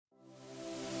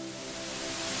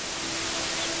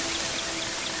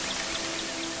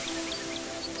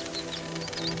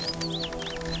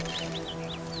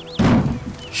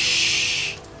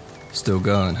Still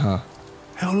going, huh?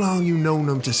 How long you known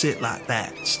them to sit like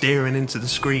that, staring into the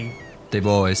screen? They've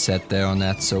always sat there on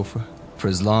that sofa, for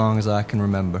as long as I can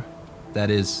remember. That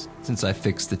is, since I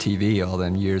fixed the TV all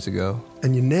them years ago.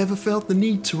 And you never felt the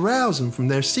need to rouse them from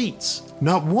their seats?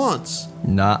 Not once?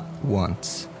 Not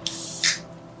once.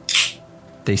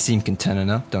 They seem content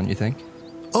enough, don't you think?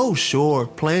 Oh, sure,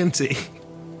 plenty.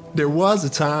 There was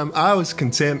a time I was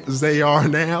content as they are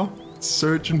now,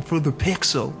 searching for the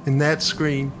pixel in that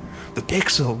screen. The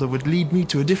pixel that would lead me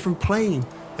to a different plane,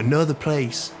 another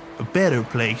place, a better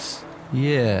place.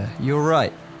 Yeah, you're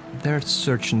right. They're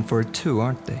searching for it too,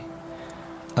 aren't they?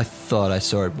 I thought I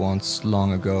saw it once,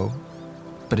 long ago,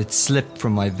 but it slipped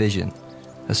from my vision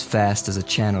as fast as a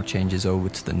channel changes over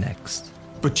to the next.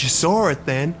 But you saw it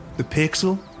then, the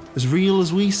pixel, as real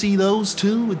as we see those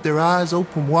two, with their eyes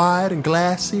open wide and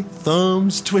glassy,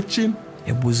 thumbs twitching.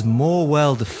 It was more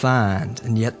well-defined,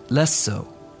 and yet less so.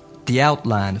 The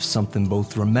outline of something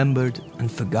both remembered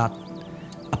and forgotten.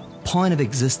 A point of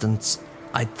existence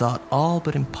I'd thought all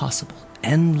but impossible,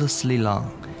 endlessly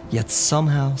long, yet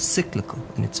somehow cyclical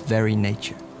in its very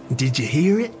nature. Did you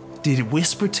hear it? Did it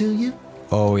whisper to you?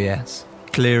 Oh yes,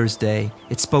 clear as day.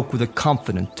 It spoke with a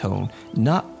confident tone,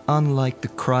 not unlike the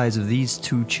cries of these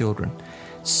two children,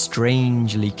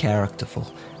 strangely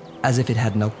characterful, as if it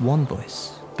had not one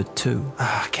voice, but two.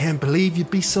 I can't believe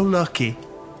you'd be so lucky.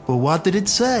 Well, what did it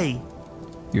say?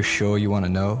 You're sure you want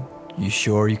to know? You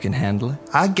sure you can handle it?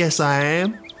 I guess I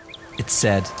am. It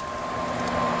said,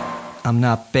 I'm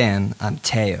not Ben, I'm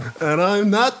Teo. And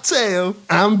I'm not Teo,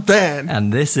 I'm Ben.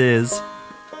 And this is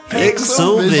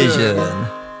Pixel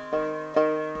Vision.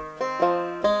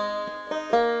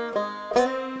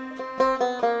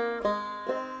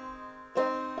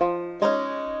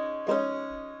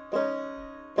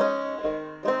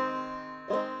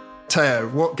 Teo,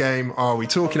 what game are we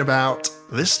talking about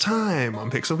this time on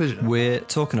Pixel Vision? We're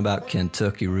talking about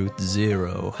Kentucky Route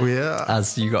Zero. Yeah.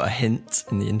 As you got a hint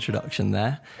in the introduction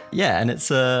there. Yeah, and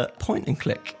it's a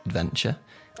point-and-click adventure,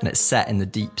 and it's set in the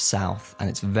Deep South, and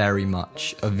it's very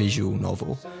much a visual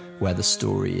novel where the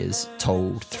story is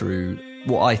told through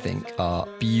what I think are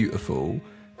beautiful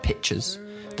pictures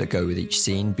that go with each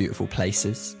scene, beautiful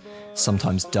places,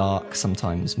 sometimes dark,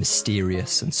 sometimes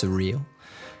mysterious and surreal.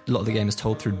 A lot of the game is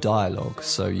told through dialogue,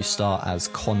 so you start as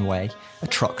Conway, a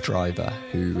truck driver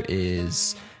who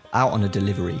is out on a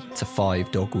delivery to 5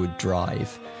 Dogwood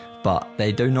Drive, but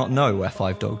they do not know where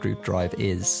 5 Dogwood Drive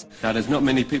is. Now, there's not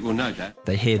many people know that.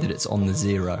 They hear that it's on the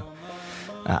Zero,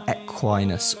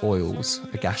 Equinus Oils,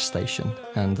 a gas station,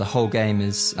 and the whole game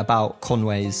is about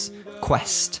Conway's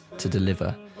quest to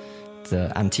deliver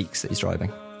the antiques that he's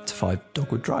driving to 5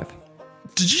 Dogwood Drive.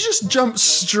 Did you just jump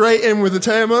straight in with the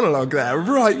Teo monologue there,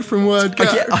 right from word go?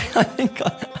 Yeah, I think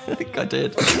I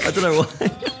did. I don't know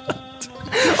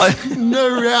why.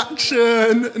 No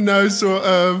reaction, no sort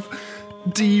of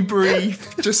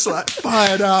debrief, just like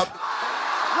fired up.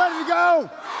 Ready to go!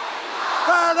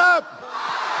 Fired up!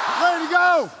 Ready to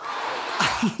go!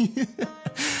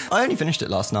 I only finished it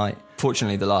last night.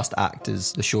 Fortunately, the last act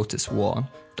is the shortest one.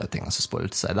 Don't think that's a spoiler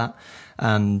to say that.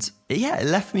 And yeah, it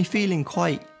left me feeling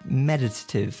quite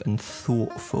meditative and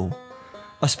thoughtful.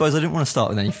 I suppose I didn't want to start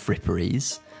with any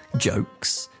fripperies,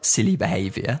 jokes, silly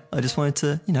behaviour. I just wanted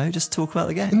to, just talk about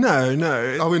the game.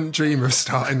 No, I wouldn't dream of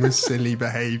starting with silly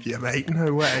behaviour, mate.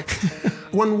 No way.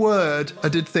 One word I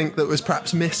did think that was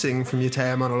perhaps missing from your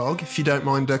Teo monologue, if you don't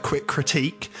mind a quick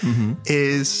critique,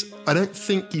 is I don't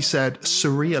think you said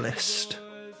surrealist.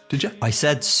 Did you? I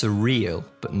said surreal,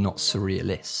 but not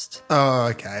surrealist. Oh,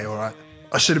 okay, all right.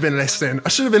 I should have been listening.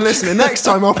 Next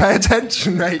time I'll pay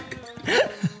attention, mate.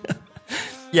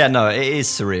 Yeah, no, it is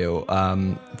surreal.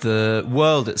 The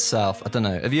world itself, I don't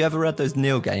know. Have you ever read those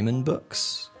Neil Gaiman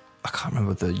books? I can't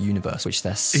remember the universe which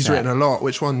they're set. He's written a lot.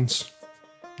 Which ones?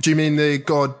 Do you mean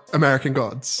the American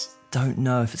Gods? Don't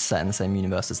know if it's set in the same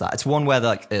universe as that. It's one where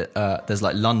there's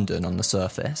like London on the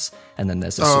surface, and then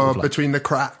there's a sort of like, between the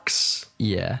cracks.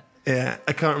 Yeah. Yeah,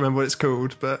 I can't remember what it's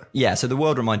called, but... Yeah, so the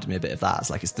world reminded me a bit of that.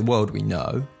 It's the world we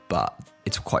know, but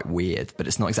it's quite weird. But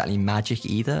it's not exactly magic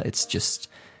either. It's just,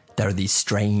 there are these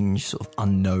strange sort of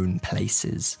unknown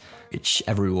places which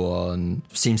everyone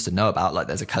seems to know about. Like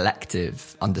there's a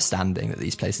collective understanding that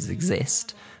these places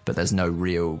exist, but there's no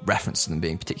real reference to them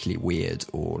being particularly weird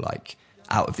or like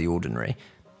out of the ordinary.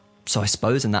 So I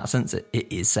suppose in that sense it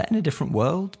is set in a different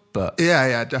world, but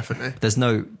yeah, definitely. There's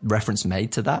no reference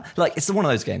made to that. Like it's one of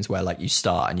those games where like you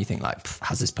start and you think like,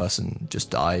 has this person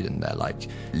just died and they're like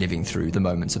living through the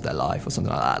moments of their life or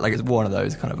something like that. Like it's one of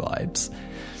those kind of vibes.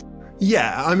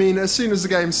 Yeah, I mean, as soon as the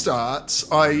game starts,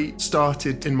 I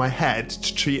started in my head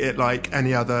to treat it like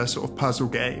any other sort of puzzle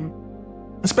game.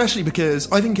 Especially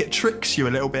because I think it tricks you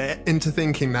a little bit into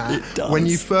thinking that It does. when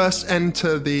you first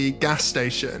enter the gas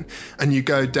station and you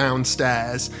go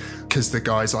downstairs, because the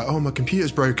guy's like, oh, my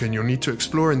computer's broken, you'll need to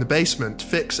explore in the basement to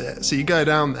fix it. So you go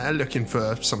down there looking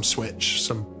for some switch,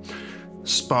 some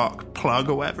spark plug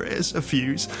or whatever it is, a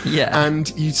fuse. Yeah.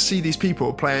 And you see these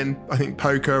people playing, I think,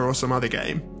 poker or some other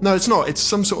game. No, it's not. It's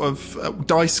some sort of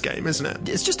dice game, isn't it?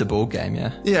 It's just a board game,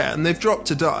 yeah. Yeah, and they've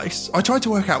dropped a dice. I tried to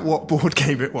work out what board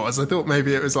game it was. I thought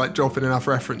maybe it was like dropping enough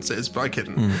references, but I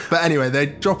couldn't. But anyway, they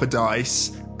drop a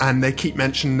dice and they keep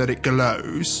mentioning that it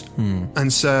glows.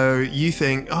 And so you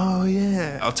think, oh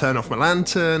yeah, I'll turn off my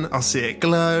lantern, I'll see it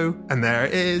glow, and there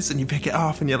it is. And you pick it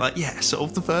up and you're like, yeah,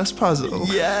 solve the first puzzle.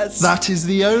 Yes. That is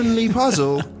the only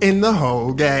puzzle in the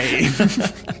whole game.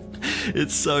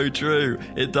 It's so true.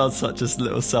 It does such a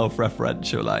little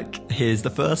self-referential, like, here's the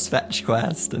first fetch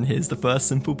quest and here's the first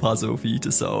simple puzzle for you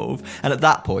to solve. And at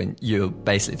that point, you're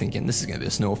basically thinking, this is going to be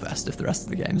a snore fest if the rest of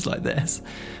the game's like this.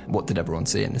 What did everyone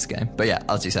see in this game? But yeah,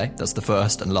 as you say, that's the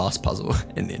first and last puzzle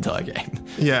in the entire game.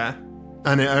 Yeah.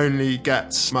 And it only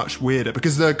gets much weirder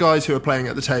because the guys who are playing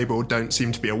at the table don't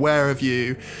seem to be aware of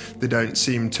you. They don't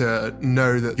seem to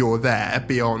know that you're there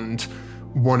beyond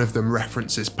one of them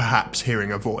references perhaps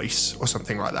hearing a voice or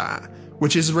something like that,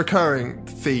 which is a recurring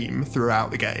theme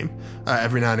throughout the game.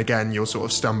 Every now and again, you'll sort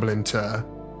of stumble into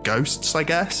ghosts, I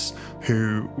guess,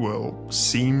 who will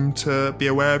seem to be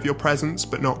aware of your presence,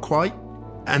 but not quite.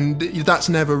 And that's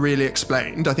never really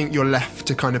explained. I think you're left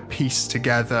to kind of piece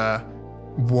together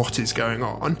what is going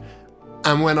on.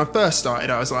 And when I first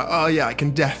started, I was like, oh yeah, I can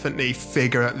definitely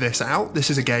figure this out. This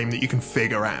is a game that you can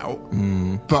figure out.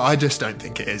 But I just don't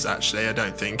think it is, actually. I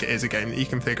don't think it is a game that you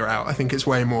can figure out. I think it's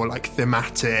way more like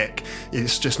thematic.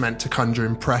 It's just meant to conjure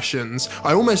impressions.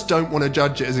 I almost don't want to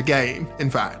judge it as a game, in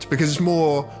fact, because it's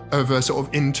more of a sort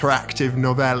of interactive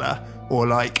novella or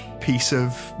like piece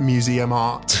of museum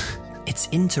art. It's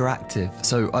interactive.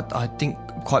 So I didn't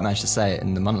quite manage to say it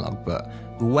in the monologue, but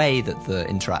the way that the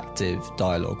interactive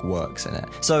dialogue works in it.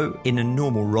 So in a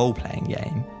normal role-playing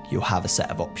game, you'll have a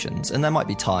set of options, and there might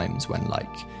be times when like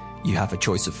you have a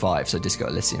choice of 5, so Disco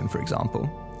Elysium, for example,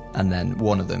 and then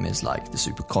one of them is like the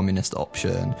super communist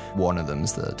option, one of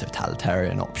them's the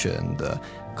totalitarian option, the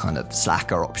kind of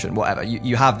slacker option, whatever.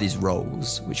 You have these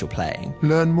roles which you're playing.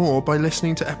 Learn more by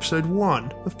listening to episode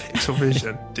 1 of Pixel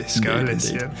Vision, Disco Indeed,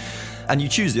 Elysium. indeed. And you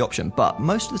choose the option, but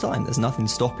most of the time there's nothing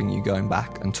stopping you going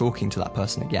back and talking to that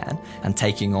person again and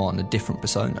taking on a different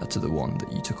persona to the one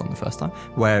that you took on the first time.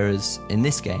 Whereas in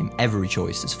this game, every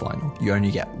choice is final. You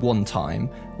only get one time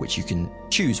which you can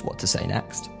choose what to say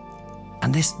next.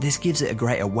 And this gives it a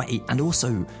greater weight, and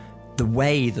also the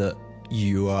way that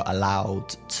you are allowed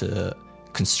to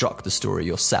construct the story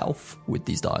yourself with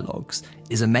these dialogues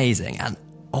is amazing and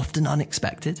often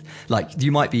unexpected. Like,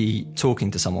 you might be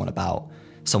talking to someone about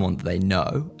someone that they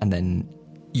know, and then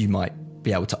you might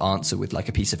be able to answer with like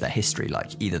a piece of their history,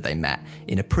 like either they met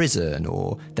in a prison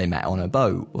or they met on a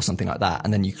boat or something like that,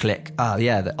 and then you click, oh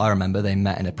yeah, I remember they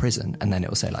met in a prison, and then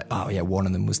it'll say like, oh yeah, one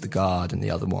of them was the guard and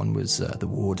the other one was the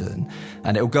warden,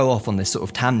 and it'll go off on this sort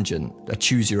of tangent, a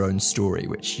choose your own story,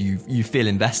 which you feel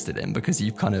invested in because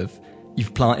you've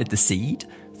planted the seed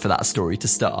for that story to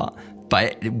start,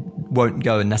 but it won't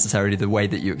go necessarily the way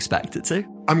that you expect it to.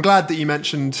 I'm glad that you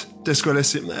mentioned Disco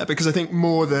Elysium there, because I think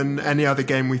more than any other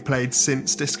game we've played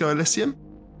since Disco Elysium,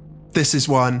 this is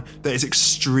one that is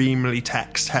extremely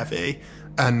text heavy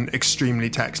and extremely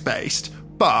text based,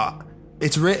 but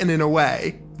it's written in a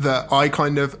way that I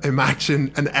kind of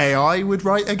imagine an AI would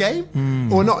write a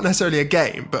game, or not necessarily a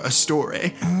game, but a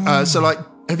story. So like,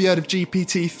 have you heard of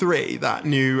GPT-3, that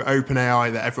new open AI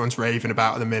that everyone's raving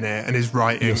about at the minute and is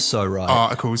writing You're so right.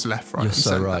 articles left, right, You're and so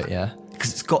centre? right, yeah.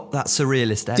 Because it's got that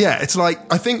surrealist edge. Yeah, it's like,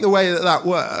 I think the way that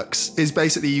works is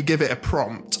basically you give it a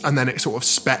prompt and then it sort of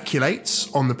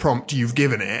speculates on the prompt you've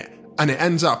given it, and it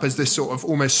ends up as this sort of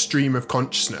almost stream of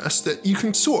consciousness that you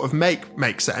can sort of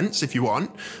make sense if you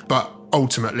want, but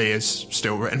ultimately is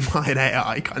still written by an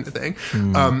AI kind of thing.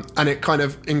 And it kind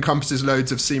of encompasses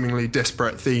loads of seemingly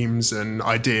disparate themes and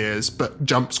ideas, but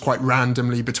jumps quite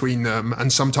randomly between them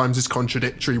and sometimes is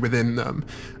contradictory within them.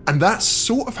 And that's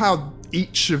sort of how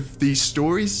each of these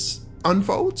stories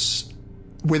unfolds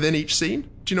within each scene.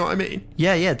 Do you know what I mean?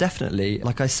 Yeah, definitely.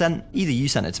 Like either you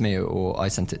sent it to me or I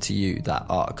sent it to you, that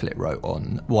article it wrote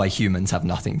on why humans have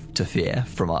nothing to fear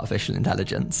from artificial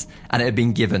intelligence. And it had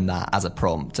been given that as a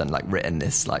prompt and like written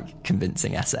this like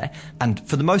convincing essay. And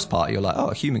for the most part, you're like, oh,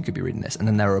 a human could be reading this. And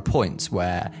then there are points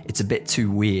where it's a bit too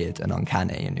weird and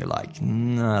uncanny. And you're like,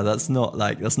 no, that's not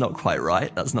quite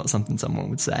right. That's not something someone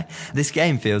would say. This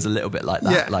game feels a little bit like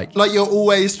that. Yeah, like you're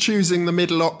always choosing the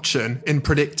middle option in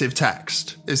predictive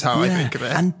text is how I think of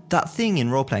it. And that thing in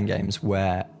role-playing games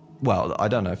where, well, I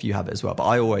don't know if you have it as well, but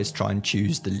I always try and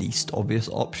choose the least obvious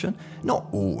option. Not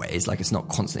always, like it's not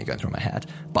constantly going through my head,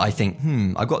 but I think,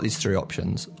 I've got these 3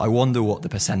 options. I wonder what the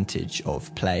percentage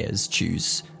of players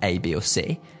choose A, B or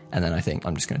C. And then I think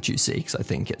I'm just going to choose C because I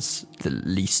think it's the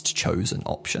least chosen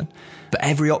option. But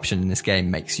every option in this game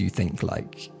makes you think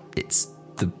like it's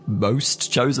the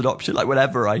most chosen option. Like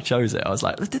whenever I chose it, I was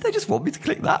like, did they just want me to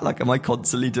click that? Like, am I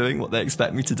constantly doing what they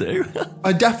expect me to do?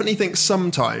 I definitely think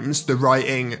sometimes the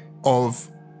writing of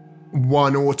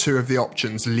 1 or 2 of the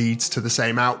options leads to the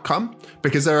same outcome,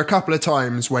 because there are a couple of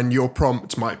times when your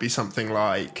prompt might be something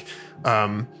like, I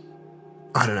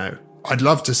don't know, I'd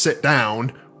love to sit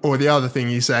down. Or the other thing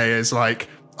you say is like,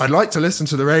 I'd like to listen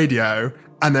to the radio.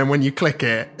 And then when you click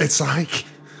it, it's like,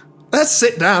 let's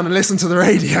sit down and listen to the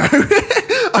radio.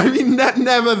 I mean,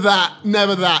 never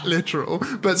that literal,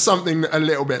 but something a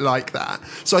little bit like that.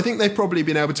 So I think they've probably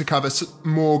been able to cover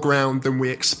more ground than we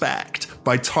expect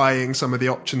by tying some of the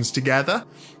options together.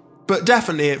 But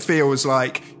definitely it feels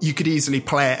like you could easily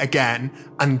play it again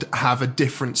and have a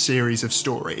different series of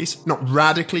stories. Not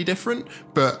radically different,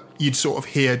 but you'd sort of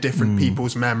hear different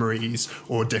people's memories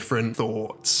or different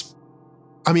thoughts.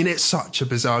 I mean, it's such a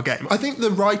bizarre game. I think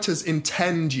the writers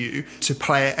intend you to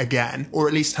play it again, or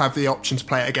at least have the option to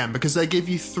play it again, because they give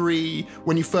you 3,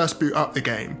 when you first boot up the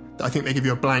game, I think they give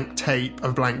you a blank tape,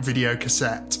 a blank video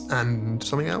cassette, and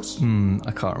something else.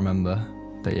 I can't remember,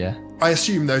 but yeah. I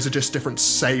assume those are just different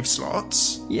save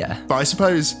slots. Yeah. But I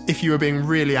suppose if you were being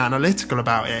really analytical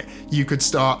about it, you could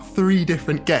start 3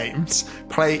 different games,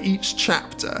 play each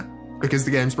chapter, because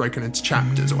the game's broken into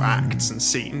chapters or acts and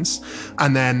scenes.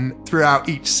 And then throughout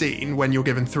each scene, when you're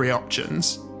given 3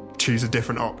 options, choose a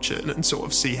different option and sort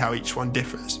of see how each one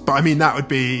differs. But I mean, I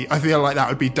feel like that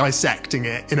would be dissecting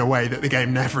it in a way that the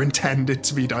game never intended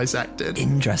to be dissected.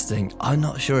 Interesting. I'm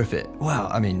not sure if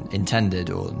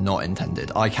intended or not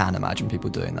intended. I can imagine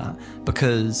people doing that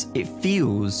because it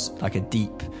feels like a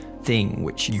deep thing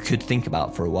which you could think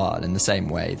about for a while, in the same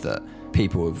way that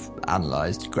people have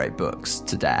analysed great books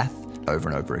to death over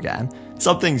and over again.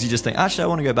 Some things you just think, actually, I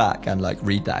want to go back and like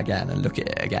read that again and look at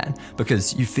it again,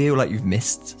 because you feel like you've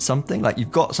missed something, like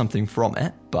you've got something from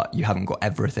it, but you haven't got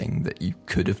everything that you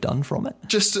could have done from it.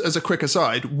 Just as a quick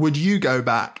aside, would you go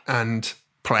back and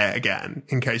play it again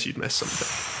in case you'd missed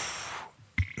something?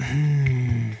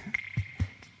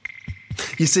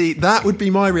 You see, that would be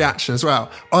my reaction as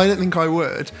well. I don't think I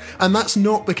would. And that's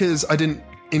not because I didn't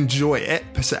enjoy it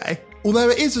per se. Although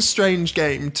it is a strange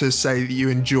game to say that you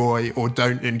enjoy or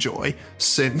don't enjoy,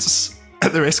 since,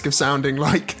 at the risk of sounding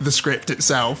like the script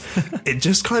itself, it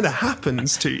just kind of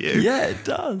happens to you. Yeah, it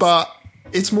does. But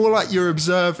it's more like you're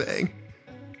observing.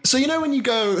 So you know when you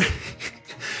go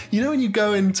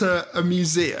into a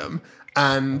museum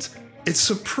and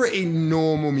it's a pretty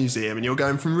normal museum and you're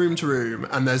going from room to room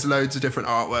and there's loads of different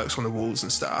artworks on the walls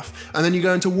and stuff. And then you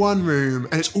go into one room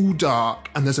and it's all dark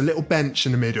and there's a little bench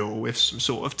in the middle with some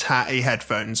sort of tatty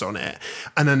headphones on it.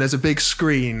 And then there's a big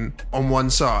screen on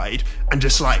one side and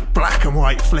just like black and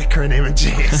white flickering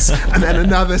images. And then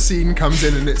another scene comes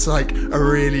in and it's like a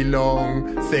really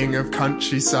long thing of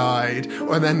countryside.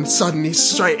 And then suddenly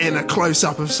straight in a close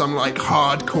up of some like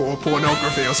hardcore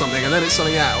pornography or something. And then it's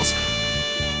something else.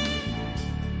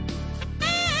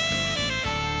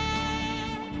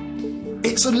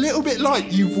 It's a little bit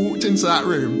like you've walked into that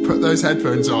room, put those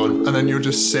headphones on, and then you're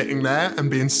just sitting there and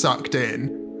being sucked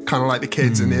in, kind of like the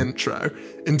kids in the intro,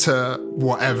 into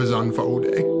whatever's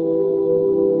unfolding.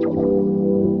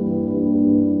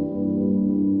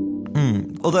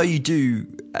 Although you do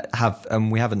have,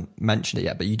 we haven't mentioned it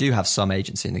yet, but you do have some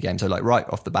agency in the game. So like right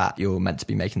off the bat, you're meant to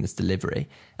be making this delivery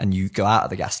and you go out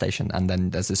of the gas station and then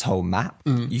there's this whole map.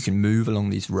 You can move along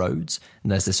these roads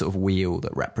and there's this sort of wheel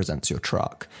that represents your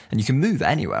truck and you can move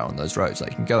anywhere on those roads.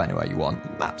 Like you can go anywhere you want. The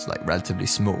map's like relatively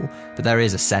small, but there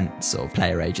is a sense of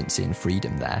player agency and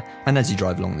freedom there. And as you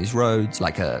drive along these roads,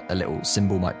 like a little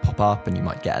symbol might pop up and you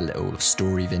might get a little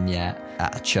story vignette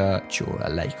at a church or a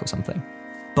lake or something.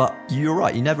 But you're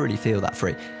right, you never really feel that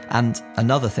free. And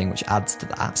another thing which adds to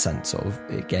that sense of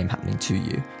a game happening to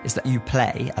you is that you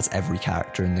play as every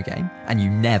character in the game, and you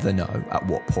never know at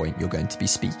what point you're going to be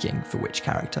speaking for which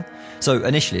character. So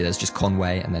initially there's just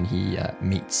Conway, and then he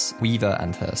meets Weaver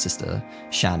and her sister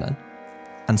Shannon.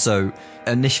 And so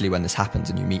initially when this happens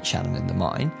and you meet Shannon in the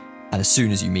mine, and as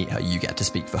soon as you meet her, you get to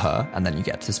speak for her, and then you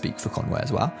get to speak for Conway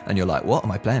as well. And you're like, what,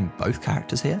 am I playing both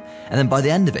characters here? And then by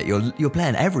the end of it, you're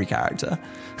playing every character.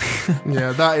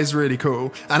 Yeah, that is really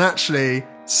cool. And actually,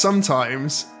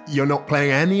 sometimes you're not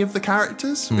playing any of the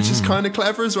characters, which is kind of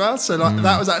clever as well. So like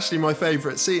that was actually my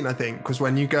favourite scene, I think, because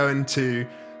when you go into...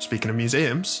 Speaking of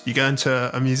museums, you go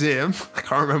into a museum, I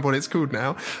can't remember what it's called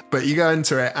now, but you go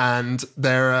into it and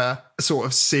there are a sort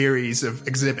of series of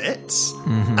exhibits.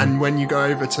 And when you go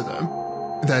over to them,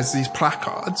 there's these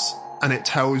placards and it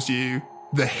tells you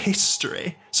the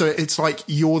history. So it's like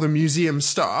you're the museum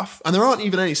staff, and there aren't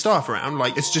even any staff around,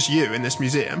 like it's just you in this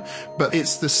museum, but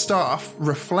it's the staff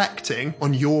reflecting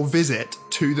on your visit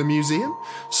to the museum.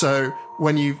 So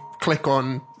when you click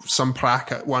on some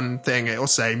plaque at one thing, it'll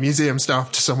say museum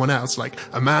staff to someone else, like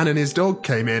a man and his dog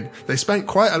came in. They spent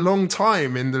quite a long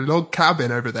time in the log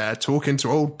cabin over there talking to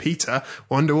old Peter,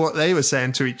 wonder what they were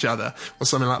saying to each other, or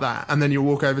something like that. And then you'll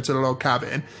walk over to the log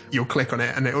cabin, you'll click on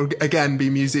it, and it'll again be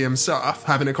museum staff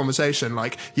having a conversation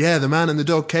like, yeah, the man and the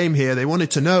dog came here, they wanted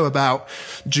to know about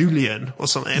Julian or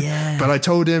something, but I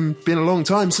told him been a long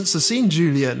time since I've seen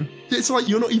Julian. It's like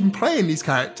you're not even playing these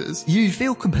characters. You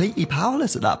feel completely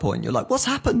powerless at that point. You're like, what's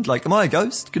happened? Like, am I a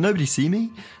ghost? Can nobody see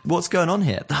me? What's going on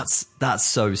here? That's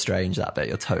so strange, that bit.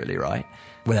 You're totally right.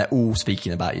 Where they're all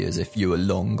speaking about you as if you were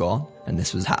long gone and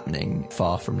this was happening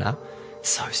far from now.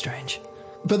 So strange.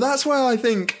 But that's why I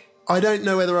think, I don't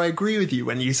know whether I agree with you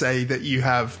when you say that you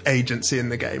have agency in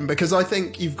the game, because I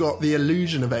think you've got the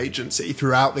illusion of agency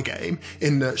throughout the game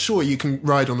in that, sure, you can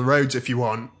ride on the roads if you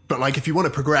want, but like if you want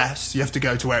to progress, you have to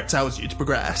go to where it tells you to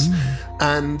progress.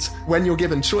 And when you're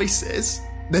given choices,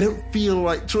 they don't feel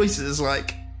like choices.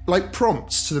 Like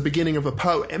prompts to the beginning of a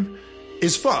poem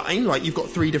is fine. Like you've got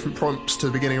 3 different prompts to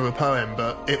the beginning of a poem,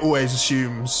 but it always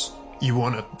assumes you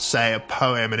want to say a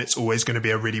poem and it's always going to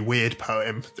be a really weird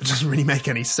poem that doesn't really make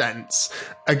any sense.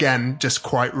 Again, just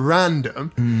quite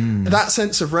random. That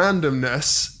sense of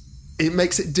randomness, it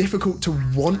makes it difficult to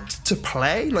want to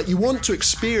play. Like you want to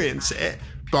experience it,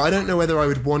 but I don't know whether I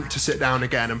would want to sit down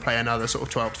again and play another sort of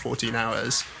 12 to 14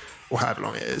 hours or however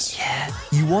long it is. Yeah,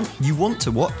 you want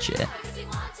to watch it.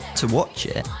 To watch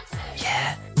it.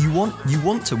 Yeah, you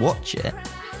want to watch it.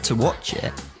 To watch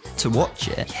it. To watch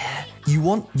it. Yeah, you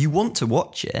want to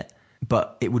watch it,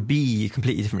 but it would be a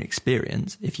completely different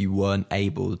experience if you weren't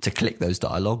able to click those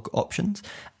dialogue options.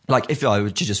 Like if I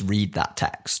were to just read that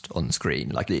text on the screen,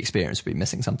 like the experience would be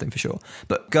missing something for sure.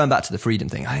 But going back to the freedom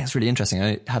thing, I think it's really interesting.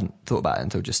 I hadn't thought about it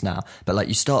until just now. But like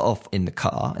you start off in the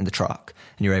car, in the truck,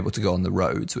 and you're able to go on the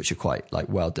roads, which are quite like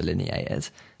well delineated,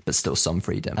 but still some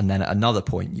freedom. And then at another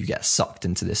point, you get sucked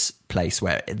into this place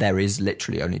where there is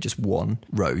literally only just one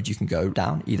road you can go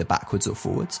down, either backwards or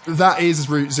forwards. That is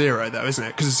Route Zero though, isn't it?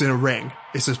 Because it's in a ring.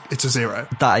 It's a zero.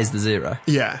 That is the zero.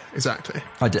 Yeah, exactly.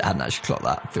 Hadn't actually clocked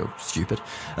that. I feel stupid.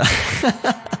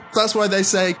 That's why they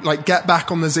say, like, get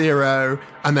back on the zero.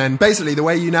 And then basically the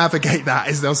way you navigate that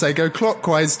is they'll say go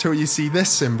clockwise till you see this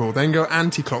symbol, then go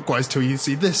anti-clockwise till you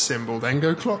see this symbol, then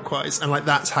go clockwise. And like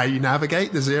that's how you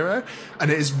navigate the zero.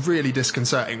 And it is really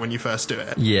disconcerting when you first do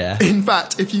it. Yeah. In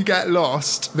fact, if you get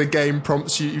lost, the game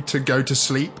prompts you to go to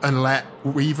sleep and let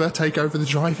Weaver take over the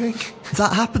driving.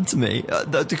 That happened to me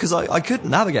because I couldn't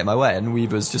navigate my way, and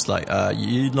Weaver's just like,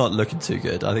 you're not looking too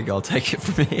good. I think I'll take it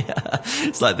from here.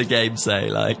 It's like the game say,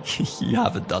 like, you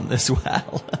haven't done this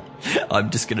well.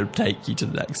 I'm just going to take you to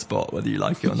the next spot, whether you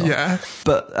like it or not. Yeah.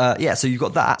 But yeah, so you've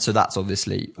got that. So that's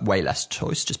obviously way less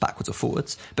choice, just backwards or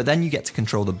forwards. But then you get to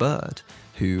control the bird,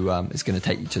 who is going to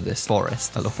take you to this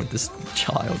forest along with this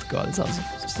child. God, it sounds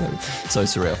so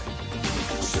surreal.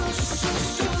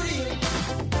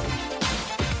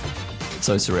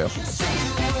 So surreal.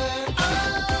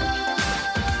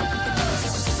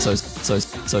 So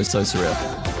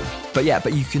surreal. But yeah,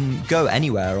 but you can go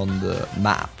anywhere on the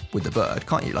map with the bird,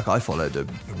 can't you? Like I followed a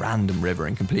random river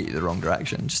in completely the wrong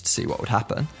direction just to see what would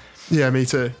happen. Yeah, me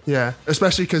too. Yeah.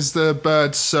 Especially because the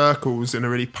bird circles in a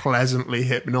really pleasantly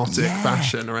hypnotic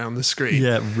fashion around the screen.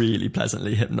 Yeah, really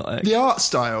pleasantly hypnotic. The art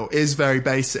style is very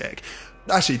basic.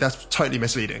 Actually, that's totally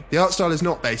misleading. The art style is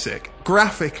not basic.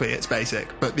 Graphically, it's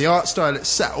basic, but the art style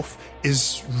itself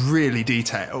is really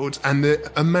detailed, and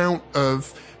the amount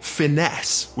of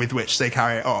finesse with which they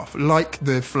carry it off, like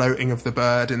the floating of the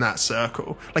bird in that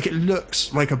circle. Like, it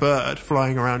looks like a bird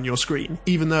flying around your screen,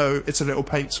 even though it's a little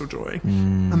pencil drawing.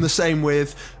 And the same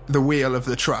with the wheel of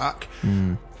the truck.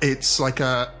 It's like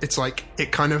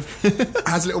it kind of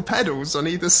has little pedals on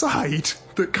either side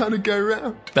that kind of go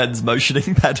round. Ben's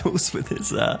motioning pedals with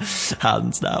his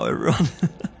hands now, everyone.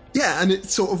 Yeah, and it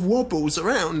sort of wobbles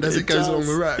around as it goes along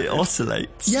the road. It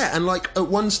oscillates. Yeah, and like at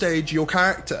one stage, your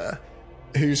character,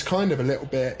 who's kind of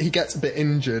he gets a bit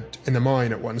injured in the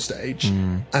mine at one stage,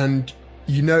 and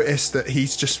you notice that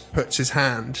he's just puts his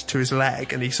hand to his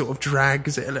leg and he sort of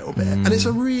drags it a little bit. And it's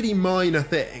a really minor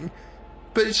thing,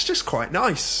 but it's just quite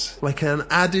nice. Like an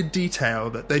added detail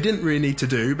that they didn't really need to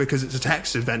do because it's a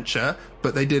text adventure,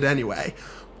 but they did anyway.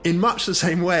 In much the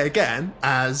same way, again,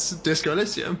 as Disco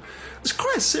Elysium. It's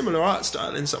quite a similar art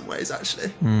style in some ways,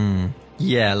 actually.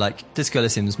 Yeah, like Disco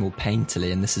Elysium's more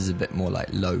painterly, and this is a bit more like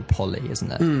low poly,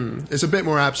 isn't it? It's a bit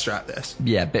more abstract, this.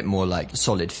 Yeah, a bit more like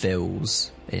solid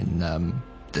fills in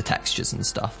the textures and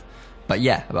stuff. But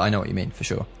yeah, I know what you mean, for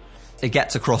sure. It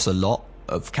gets across a lot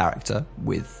of character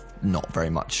with not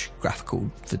very much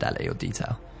graphical fidelity or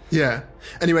detail. Yeah.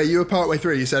 Anyway, you were partway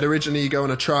through. You said originally you go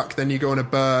on a truck, then you go on a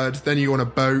bird, then you go on a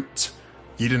boat.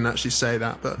 You didn't actually say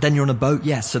that, but... Then you're on a boat,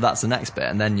 yes, so that's the next bit.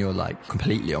 And then you're like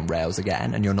completely on rails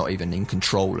again, and you're not even in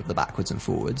control of the backwards and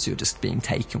forwards. You're just being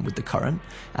taken with the current.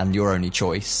 And your only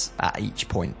choice at each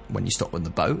point when you stop on the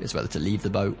boat is whether to leave the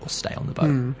boat or stay on the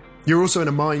boat. You're also in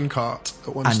a minecart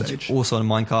at one stage. And also on a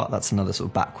minecart, that's another sort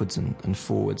of backwards and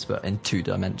forwards, but in 2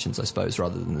 dimensions, I suppose,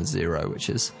 rather than the 0, which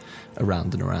is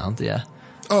around and around, yeah.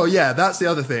 Oh, yeah, that's the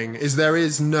other thing, is there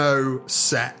is no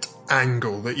set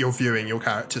angle that you're viewing your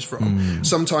characters from.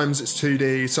 Sometimes it's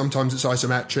 2D, sometimes it's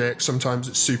isometric, sometimes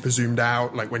it's super zoomed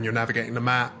out, like when you're navigating the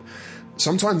map.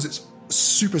 Sometimes it's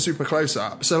super, super close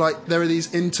up. So, like, there are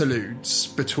these interludes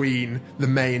between the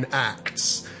main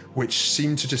acts, which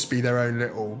seem to just be their own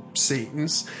little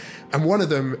scenes. And one of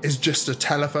them is just a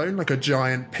telephone, like a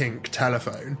giant pink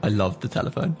telephone. I love the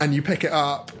telephone. And you pick it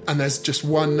up, and there's just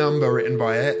one number written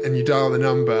by it, and you dial the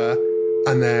number,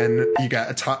 and then you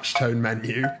get a touch tone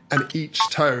menu, and each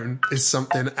tone is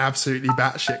something absolutely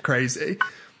batshit crazy.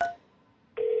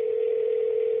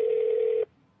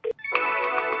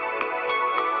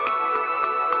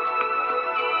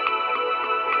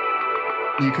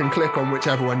 You can click on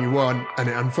whichever one you want and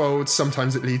it unfolds.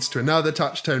 Sometimes it leads to another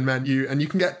touch tone menu, and you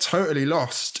can get totally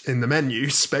lost in the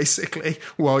menus, basically,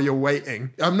 while you're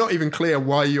waiting. I'm not even clear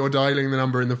why you're dialing the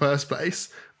number in the first place.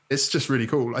 It's just really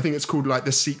cool. I think it's called like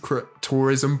the Secret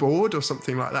Tourism Board or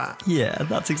something like that. Yeah,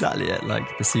 that's exactly it,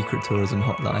 like the Secret Tourism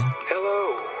Hotline.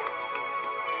 Hello.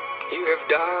 You have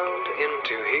dialed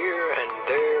into Here and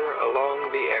There Along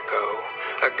the Echo,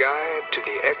 a guide to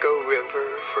the Echo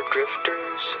River for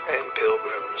drifters and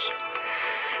pilgrims.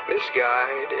 This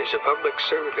guide is a public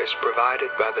service provided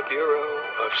by the Bureau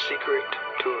of Secret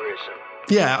Tourism.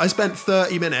 Yeah, I spent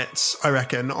 30 minutes, I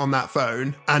reckon, on that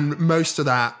phone, and most of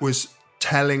that was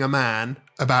telling a man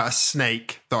about a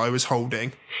snake that I was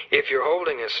holding. If you're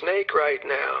holding a snake right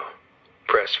now,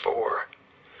 press 4.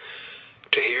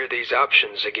 To hear these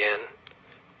options again,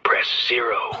 press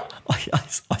 0.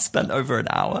 I spent over an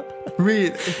hour.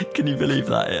 Really? Can you believe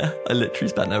that, yeah? I literally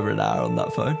spent over an hour on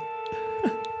that phone.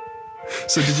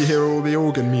 So did you hear all the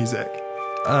organ music?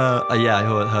 Yeah,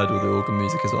 I heard all the organ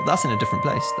music as well. That's in a different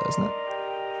place, though, isn't it?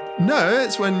 No,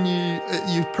 it's when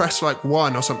you press like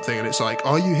 1 or something, and it's like,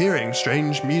 are you hearing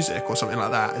strange music or something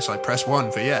like that? It's like, press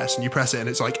 1 for yes, and you press it, and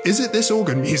it's like, is it this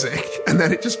organ music? And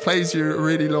then it just plays you a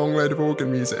really long load of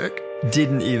organ music.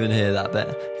 Didn't even hear that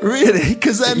bit. Really?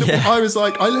 Because then Yeah. I was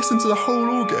like, I listened to the whole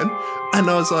organ, and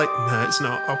I was like, no, it's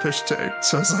not. I'll push 2.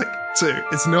 So I was like, 2,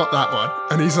 it's not that one.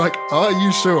 And he's like, are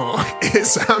you sure? It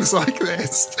sounds like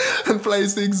this. And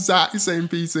plays the exact same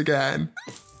piece again.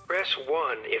 Press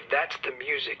 1 if that's the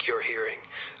music you're hearing.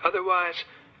 Otherwise,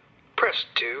 press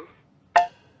 2.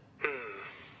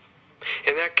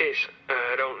 In that case,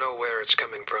 I don't know where it's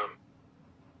coming from.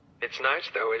 It's nice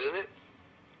though, isn't it?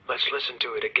 Let's listen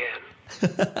to it again.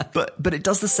 But it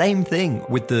does the same thing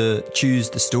with the choose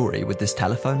the story with this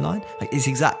telephone line. Like, it's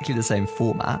exactly the same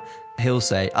format. He'll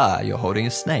say, you're holding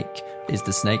a snake. Is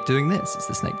the snake doing this? Is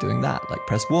the snake doing that? Like,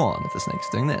 press 1 if the snake's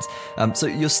doing this. So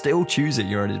you're still choosing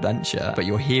your own adventure, but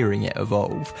you're hearing it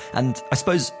evolve. And I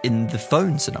suppose in the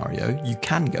phone scenario, you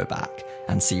can go back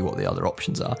and see what the other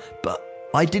options are. But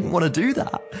I didn't want to do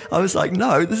that. I was like,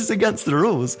 no, this is against the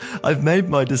rules. I've made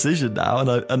my decision now,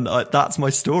 and that's my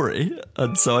story,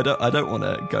 and so I don't want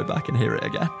to go back and hear it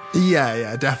again.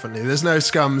 Yeah, definitely. There's no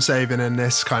scum saving in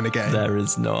this kind of game. There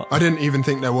is not. I didn't even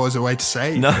think there was a way to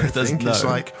save. No, there's no. It's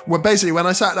like, well, basically, when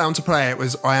I sat down to play, it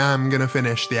was I am going to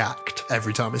finish the act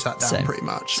every time I sat down, Same. pretty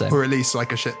much, Same. or at least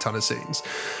like a shit ton of scenes.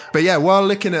 But yeah, while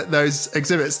looking at those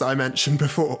exhibits that I mentioned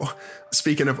before,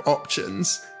 speaking of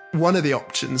options, one of the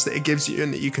options that it gives you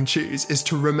and that you can choose is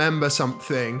to remember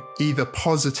something either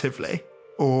positively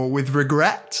or with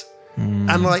regret.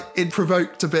 And like it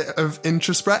provoked a bit of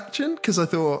introspection because I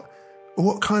thought,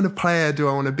 what kind of player do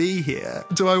I want to be here?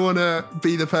 Do I want to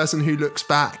be the person who looks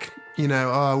back, you know,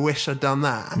 oh, I wish I'd done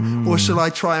that? Or shall I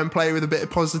try and play with a bit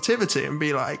of positivity and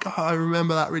be like, oh, I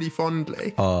remember that really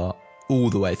fondly? All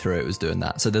the way through it was doing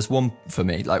that. So there's one for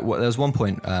me, like there's one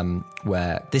point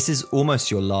where this is almost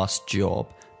your last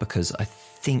job, because I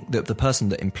think that the person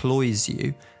that employs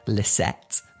you,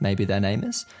 Lisette, maybe their name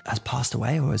is, has passed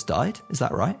away or has died. Is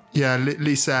that right? Yeah,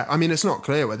 Lisette. I mean, it's not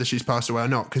clear whether she's passed away or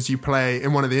not, because you play,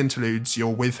 in one of the interludes, you're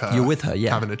with her. You're with her,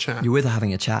 yeah. Having a chat. You're with her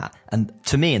having a chat. And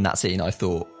to me in that scene, I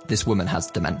thought, this woman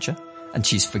has dementia and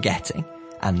she's forgetting.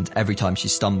 And every time she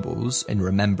stumbles in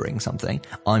remembering something,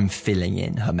 I'm filling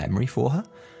in her memory for her,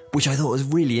 which I thought was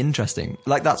really interesting.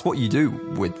 Like, that's what you do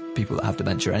with people that have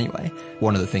dementia anyway.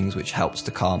 One of the things which helps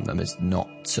to calm them is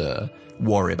not to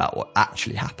worry about what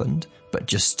actually happened, but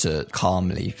just to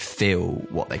calmly feel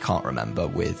what they can't remember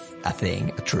with a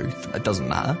thing, a truth. It doesn't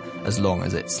matter, as long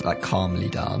as it's like calmly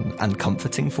done and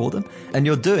comforting for them. And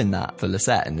you're doing that for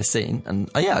Lisette in this scene. And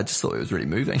yeah, I just thought it was really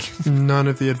moving. None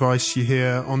of the advice you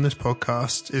hear on this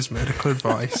podcast is medical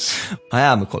advice. I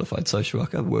am a qualified social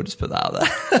worker. We'll just put that out there.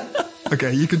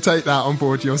 Okay, you can take that on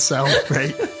board yourself,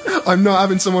 mate. I'm not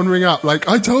having someone ring up like,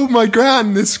 I told my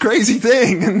gran this crazy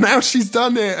thing and now she's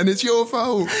done it and it's your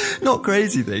fault. Not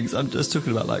crazy things. I'm just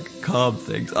talking about like calm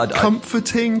things.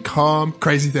 Comforting, calm,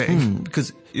 crazy things.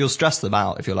 Because you'll stress them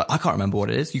out if you're like, I can't remember what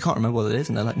it is. You can't remember what it is.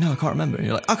 And they're like, no, I can't remember. And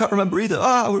you're like, I can't remember either.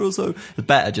 We're also... It's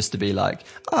better just to be like,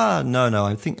 no,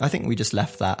 I think we just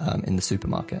left that in the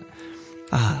supermarket.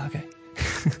 Okay.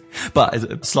 But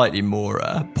it's slightly more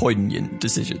poignant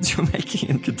decisions you're making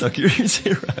in Kentucky Route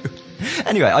Zero.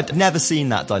 Anyway, I'd never seen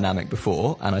that dynamic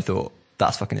before, and I thought,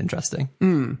 that's fucking interesting.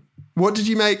 What did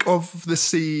you make of the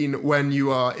scene when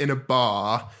you are in a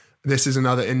bar? This is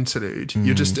another interlude.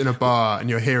 You're just in a bar and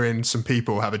you're hearing some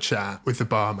people have a chat with the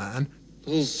barman. A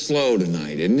little slow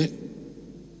tonight, isn't it?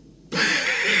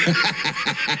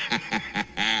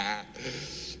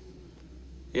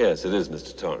 Yes, it is,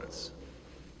 Mr. Torrance.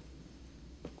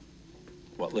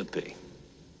 What'll it be?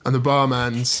 And the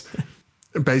barman's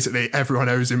basically everyone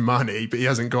owes him money, but he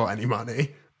hasn't got any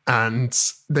money. And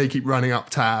they keep running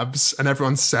up tabs and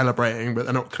everyone's celebrating, but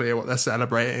they're not clear what they're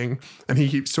celebrating. And he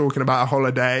keeps talking about a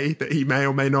holiday that he may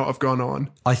or may not have gone on.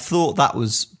 I thought that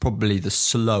was probably the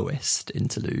slowest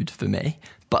interlude for me,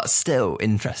 but still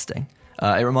interesting.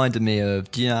 It reminded me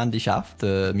of, do you know Andy Schaaf,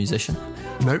 the musician?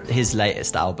 Nope. His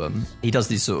latest album, he does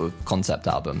these sort of concept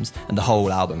albums, and the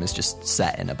whole album is just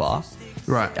set in a bar.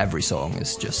 Right. Every song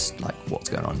is just like what's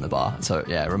going on in the bar. So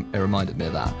yeah, it reminded me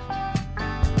of that.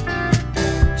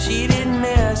 She didn't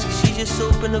ask, she just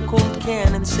opened a cold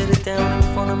can and set it down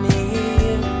in front of me.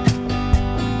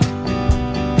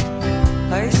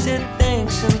 I said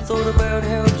thanks and thought about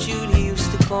how Judy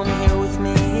used to come here with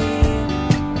me.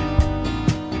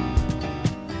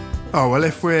 Oh, well,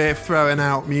 if we're throwing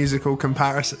out musical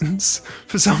comparisons,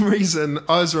 for some reason,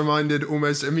 I was reminded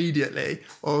almost immediately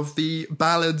of the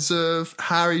ballads of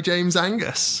Harry James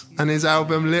Angus and his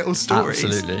album Little Stories.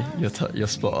 Absolutely. You're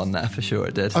spot on there for sure,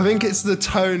 it did. I think it's the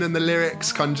tone and the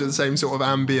lyrics conjure the same sort of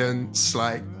ambience,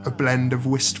 like a blend of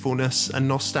wistfulness and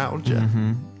nostalgia.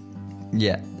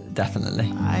 Yeah,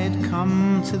 definitely. I had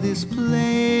come to this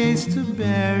place to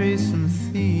bury some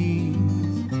things.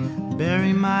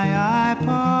 Bury my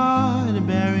iPod,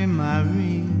 bury my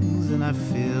rings, and I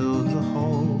filled the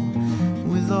hole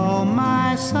with all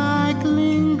my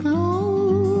cycling clothes.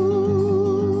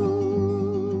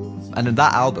 And in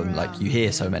that album, like, you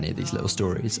hear so many of these little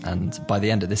stories, and by the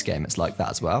end of this game, it's like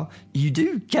that as well. You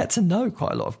do get to know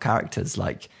quite a lot of characters,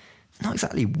 like, not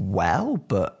exactly well,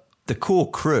 but the core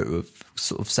crew of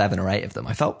sort of 7 or 8 of them,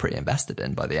 I felt pretty invested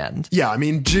in by the end. Yeah, I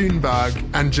mean, Junebug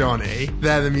and Johnny,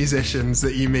 they're the musicians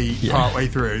that you meet partway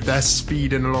through. They're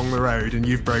speeding along the road and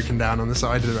you've broken down on the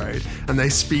side of the road and they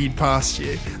speed past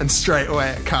you and straight away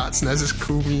it cuts and there's this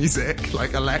cool music,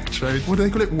 like electro, what do they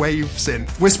call it? Wave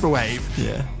synth, whisper wave.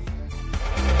 Yeah.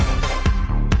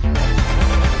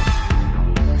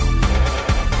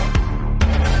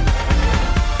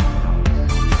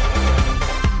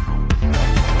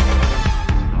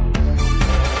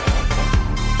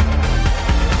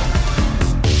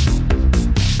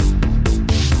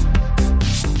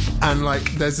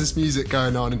 like, there's this music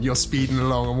going on and you're speeding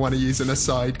along and one of you's in a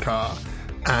sidecar,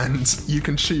 and you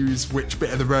can choose which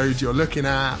bit of the road you're looking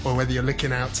at, or whether you're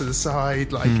looking out to the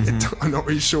side. Like, I'm not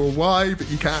really sure why,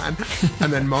 but you can.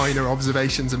 And then minor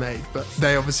observations are made. But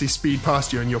they obviously speed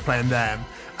past you and you're playing them,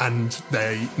 and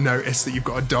they notice that you've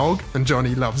got a dog, and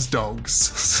Johnny loves dogs.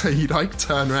 So you like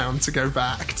turn around to go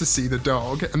back to see the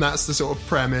dog, and that's the sort of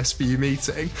premise for you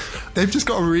meeting. They've just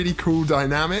got a really cool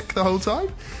dynamic the whole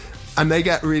time. And they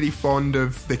get really fond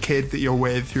of the kid that you're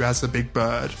with who has the big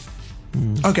bird.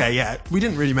 Okay, yeah, we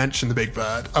didn't really mention the big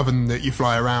bird, other than that you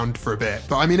fly around for a bit.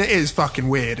 But I mean, it is fucking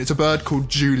weird. It's a bird called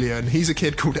Julian. He's a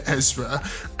kid called Ezra,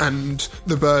 and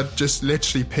the bird just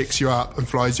literally picks you up and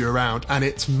flies you around, and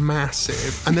it's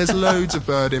massive. And there's loads of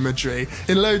bird imagery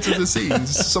in loads of the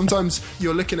scenes. Sometimes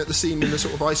you're looking at the scene in a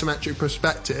sort of isometric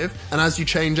perspective, and as you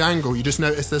change angle, you just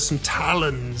notice there's some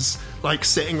talons, like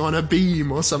sitting on a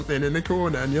beam or something in the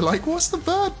corner, and you're like, what's the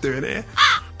bird doing here?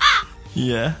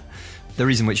 Yeah. The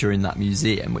reason which you're in that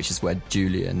museum, which is where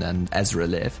Julian and Ezra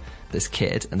live, this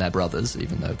kid, and they're brothers,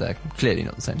 even though they're clearly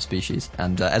not the same species,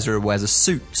 and Ezra wears a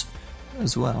suit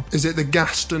as well. Is it the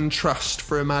Gaston Trust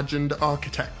for Imagined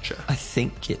Architecture? I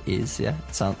think it is, yeah.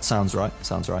 Sounds right.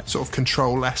 Sounds right. Sort of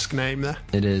Control-esque name there.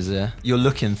 It is, yeah. You're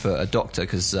looking for a doctor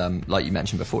because, like you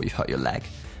mentioned before, you've hurt your leg.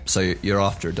 So you're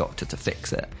after a doctor to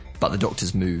fix it. But the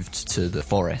doctor's moved to the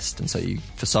forest, and so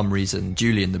for some reason,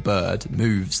 Julian the bird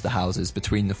moves the houses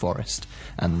between the forest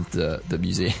and the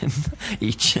museum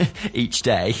each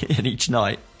day and each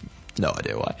night. No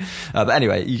idea why. But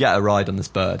anyway, you get a ride on this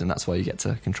bird, and that's why you get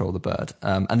to control the bird.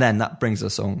 And then that brings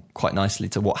us on quite nicely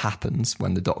to what happens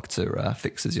when the doctor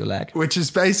fixes your leg. Which is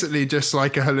basically just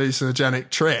like a hallucinogenic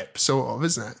trip, sort of,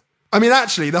 isn't it? I mean,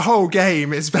 actually, the whole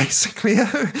game is basically a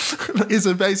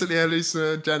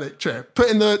hallucinogenic trip.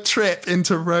 Putting the trip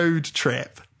into road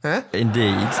trip. Eh?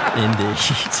 Indeed.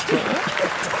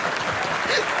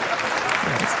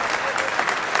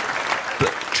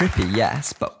 But trippy,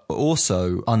 yes, but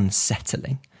also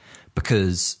unsettling,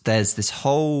 because there's this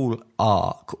whole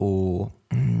arc, or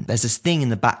there's this thing in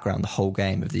the background the whole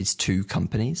game of these two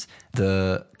companies,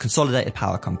 the Consolidated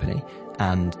Power Company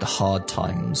and the Hard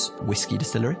Times Whiskey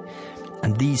Distillery.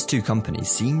 And these two companies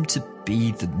seem to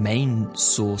be the main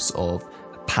source of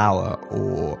power,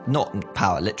 or not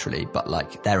power literally, but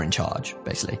like they're in charge,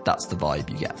 basically. That's the vibe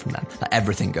you get from them. Like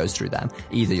everything goes through them.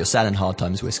 Either you're selling Hard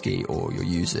Times whiskey or you're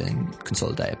using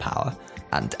Consolidated Power,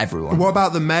 and everyone. What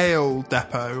about the mail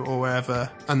depot or wherever,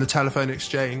 and the telephone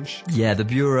exchange? Yeah, the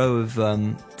Bureau of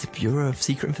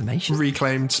Secret Information.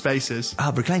 Reclaimed Spaces.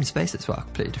 Reclaimed Spaces, well,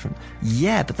 completely different.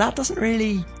 Yeah, but that doesn't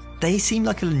really... They seem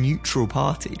like a neutral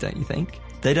party, don't you think?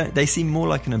 They seem more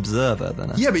like an observer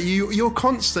than a... Yeah, but you're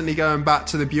constantly going back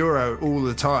to the Bureau all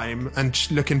the time and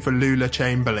looking for Lula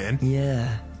Chamberlain.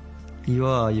 Yeah, you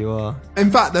are. In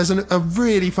fact, there's a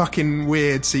really fucking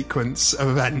weird sequence of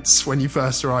events when you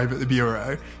first arrive at the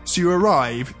Bureau. So you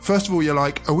arrive, first of all, you're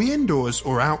like, are we indoors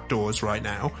or outdoors right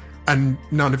now? And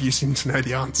none of you seem to know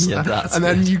the answer. Yeah, that's and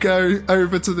then good. you go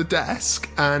over to the desk,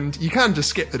 and you can just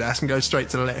skip the desk and go straight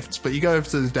to the lifts, but you go over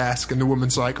to the desk and the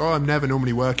woman's like, oh, I'm never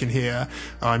normally working here,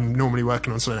 I'm normally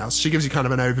working on something else. She gives you kind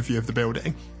of an overview of the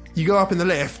building. You go up in the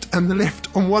lift, and the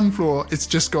lift on one floor, it's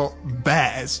just got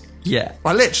bears. Yeah.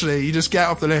 Like literally, you just get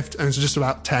off the lift and it's just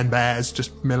about 10 bears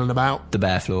just milling about. The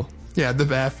bear floor. Yeah, the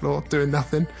bear floor, doing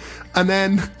nothing. And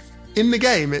then... in the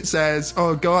game, it says,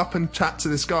 oh, go up and chat to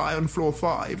this guy on floor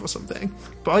 5 or something.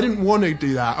 But I didn't want to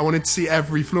do that. I wanted to see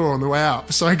every floor on the way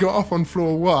up. So I got off on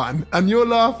floor 1, and you're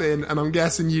laughing, and I'm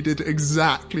guessing you did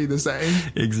exactly the same.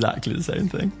 Exactly the same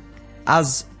thing.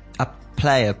 As a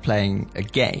player playing a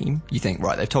game, you think,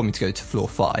 right, they've told me to go to floor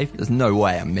 5. There's no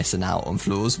way I'm missing out on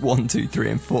floors 1, 2,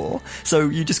 3, and 4. So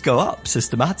you just go up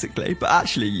systematically. But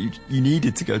actually, you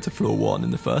needed to go to floor 1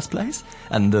 in the first place.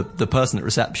 And the person at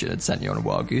reception had sent you on a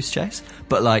wild goose chase.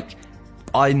 But like,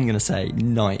 I'm going to say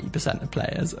 90% of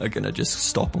players are going to just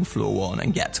stop on floor 1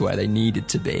 and get to where they needed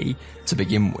to be to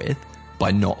begin with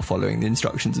by not following the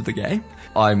instructions of the game.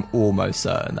 I'm almost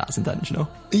certain that's intentional.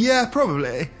 Yeah,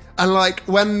 probably. And like,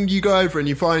 when you go over and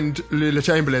you find Lula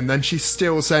Chamberlain, then she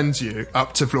still sends you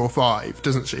up to floor 5,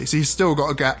 doesn't she? So you've still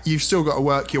got to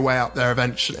work your way up there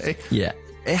eventually. Yeah.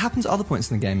 It happens at other points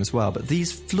in the game as well, but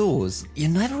these floors, you're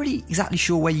never really exactly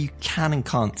sure where you can and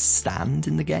can't stand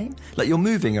in the game. Like, you're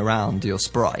moving around your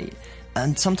sprite,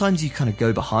 and sometimes you kind of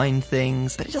go behind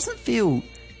things, but it doesn't feel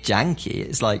janky.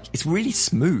 It's like, it's really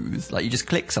smooth. Like, you just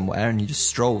click somewhere and you just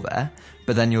stroll there,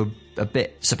 but then you're a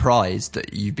bit surprised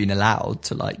that you've been allowed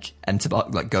to like enter,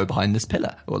 like go behind this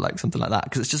pillar or like something like that,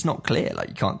 because it's just not clear. Like,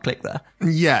 you can't click there.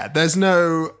 Yeah, there's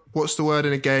no, what's the word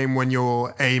in a game when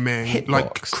you're aiming? Hitbox.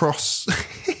 Like cross.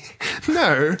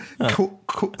 No.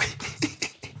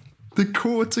 The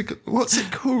cortical... What's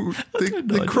it called?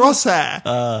 The crosshair.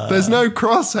 There's no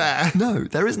crosshair. No,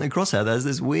 there isn't a crosshair. There's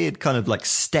this weird kind of like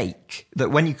stake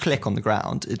that when you click on the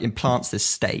ground, it implants this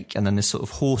stake and then this sort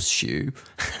of horseshoe.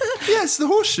 Yeah, it's the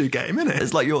horseshoe game, isn't it?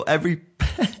 It's like your every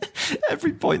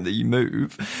point that you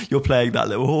move, you're playing that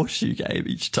little horseshoe game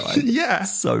each time. Yeah.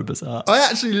 It's so bizarre. I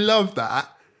actually love that.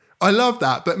 I love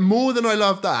that. But more than I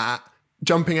love that,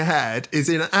 jumping ahead, is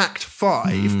in Act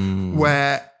 5,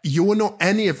 where you're not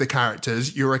any of the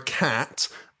characters. You're a cat.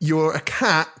 You're a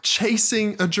cat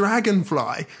chasing a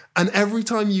dragonfly. And every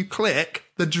time you click,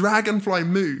 the dragonfly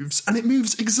moves, and it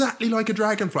moves exactly like a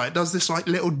dragonfly. It does this like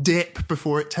little dip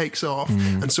before it takes off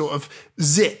and sort of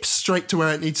zips straight to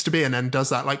where it needs to be, and then does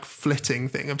that like flitting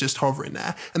thing of just hovering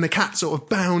there. And the cat sort of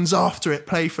bounds after it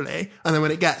playfully. And then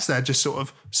when it gets there, just sort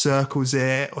of circles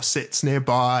it or sits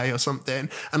nearby or something.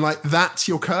 And like, that's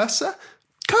your cursor.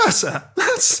 Cursor.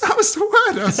 That was the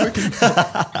word I was looking for.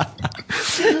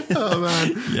 Oh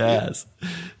man. Yes.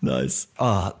 Nice.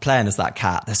 Playing as that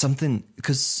cat, there's something,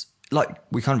 because like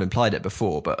we kind of implied it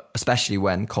before, but especially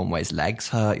when Conway's legs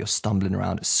hurt, you're stumbling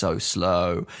around, it's so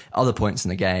slow. Other points in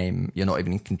the game, you're not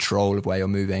even in control of where you're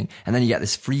moving. And then you get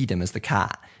this freedom as the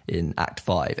cat in Act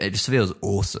 5. It just feels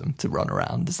awesome to run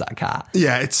around as that cat.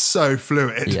 Yeah, it's so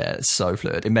fluid. Yeah, it's so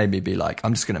fluid. It made me be like,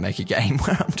 I'm just going to make a game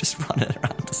where I'm just running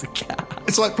around as a cat.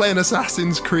 It's like playing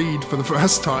Assassin's Creed for the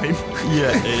first time.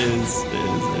 Yeah, it is. It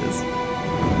is.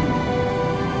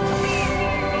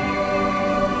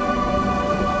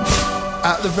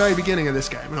 At the very beginning of this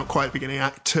game, not quite the beginning,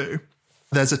 Act 2,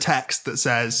 there's a text that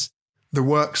says, "The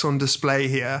works on display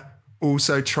here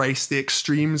also trace the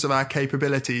extremes of our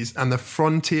capabilities and the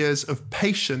frontiers of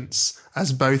patience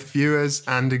as both viewers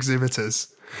and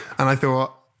exhibitors." And I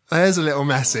thought, there's a little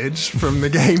message from the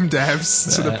game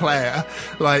devs to the player.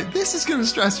 Like, this is going to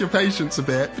stress your patience a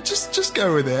bit, but just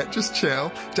go with it. Just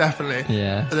chill. Definitely.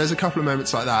 Yeah. And there's a couple of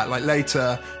moments like that. Like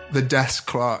later, the desk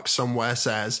clerk somewhere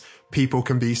says, people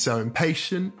can be so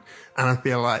impatient. And I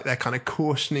feel like they're kind of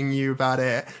cautioning you about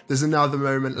it. There's another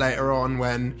moment later on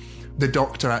when the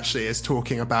doctor actually is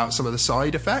talking about some of the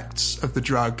side effects of the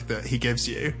drug that he gives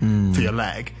you for your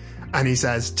leg. And he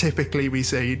says, typically we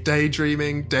see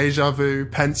daydreaming, deja vu,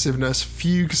 pensiveness,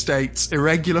 fugue states,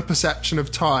 irregular perception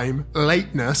of time,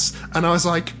 lateness. And I was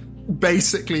like,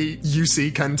 basically, you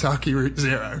see Kentucky Route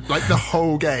Zero. Like, the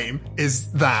whole game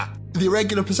is that. The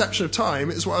irregular perception of time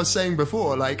is what I was saying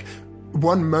before. Like,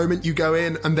 one moment you go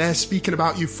in and they're speaking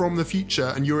about you from the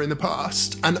future and you're in the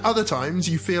past. And other times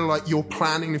you feel like you're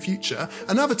planning the future.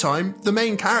 Another time, the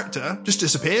main character just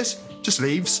disappears, just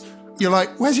leaves. You're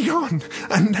like, where's he gone?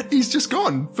 And he's just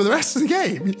gone for the rest of the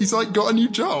game. He's like got a new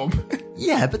job.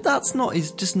 Yeah, but that's not,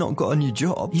 he's just not got a new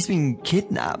job. He's been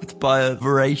kidnapped by a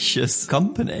voracious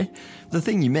company. The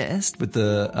thing you missed with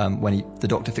the, when the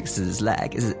doctor fixes his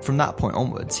leg is that from that point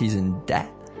onwards, he's in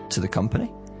debt to the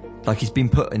company. Like, he's been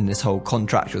put in this whole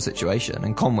contractual situation,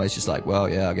 and Conway's just like, well,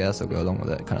 yeah, I guess I'll go along with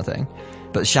it kind of thing.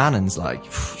 But Shannon's like,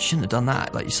 you shouldn't have done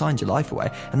that. Like, you signed your life away.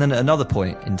 And then at another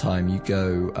point in time, you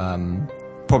go,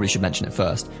 probably should mention it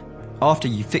first. After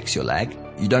you fix your leg,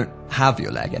 you don't have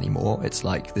your leg anymore. It's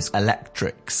like this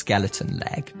electric skeleton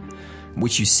leg,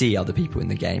 which you see other people in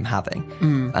the game having.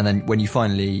 And then when you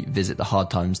finally visit the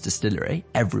Hard Times distillery,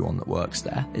 everyone that works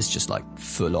there is just like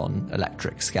full-on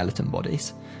electric skeleton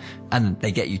bodies. And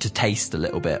they get you to taste a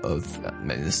little bit of,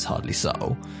 maybe this is hardly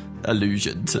subtle,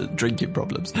 allusion to drinking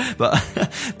problems, but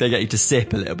they get you to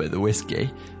sip a little bit of the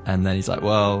whiskey. And then he's like,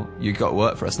 well, you got to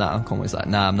work for us now. And Conway's like,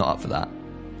 nah, I'm not up for that.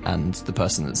 And the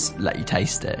person that's let you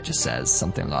taste it just says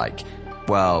something like,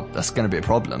 well, that's going to be a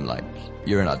problem. Like,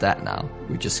 you're in our debt now.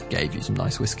 We just gave you some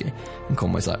nice whiskey. And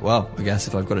Conway's like, well, I guess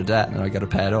if I've got a debt, then I got to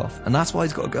pay it off. And that's why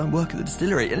he's got to go and work at the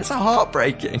distillery. And it's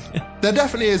heartbreaking. There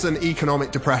definitely is an economic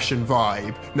depression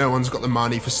vibe. No one's got the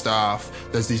money for staff.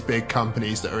 There's these big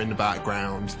companies that are in the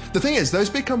background. The thing is, those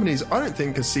big companies, I don't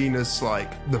think are seen as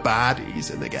like the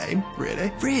baddies in the game,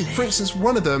 really. Really? For instance,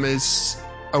 one of them is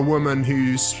a woman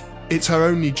it's her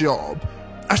only job.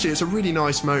 Actually, it's a really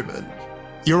nice moment.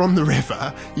 You're on the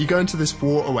river, you go into this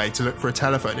waterway to look for a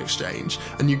telephone exchange,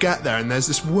 and you get there and there's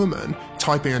this woman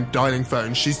typing and dialing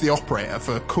phones. She's the operator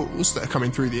for calls that are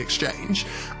coming through the exchange.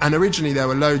 And originally there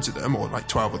were loads of them, or like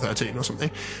 12 or 13 or something.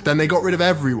 Then they got rid of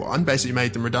everyone, basically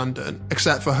made them redundant,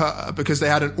 except for her, because they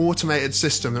had an automated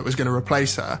system that was going to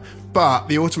replace her. But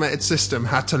the automated system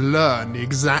had to learn the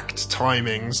exact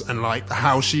timings and like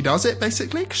how she does it,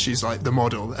 basically, because she's like the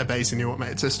model that they're basing the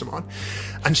automated system on.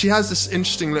 And she has this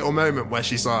interesting little moment where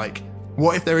she's like,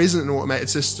 what if there isn't an automated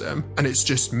system and it's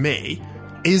just me?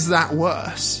 Is that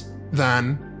worse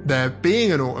than there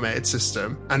being an automated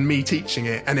system and me teaching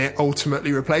it and it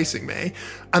ultimately replacing me.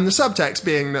 And the subtext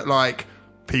being that, like,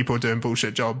 people doing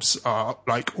bullshit jobs are,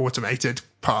 like, automated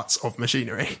parts of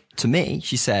machinery. To me,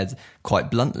 she said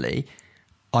quite bluntly,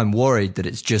 I'm worried that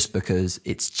it's just because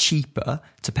it's cheaper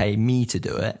to pay me to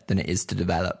do it than it is to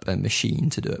develop a machine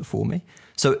to do it for me.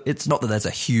 So it's not that there's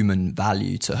a human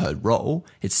value to her role.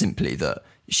 It's simply that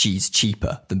she's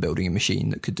cheaper than building a machine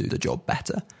that could do the job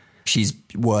better. She's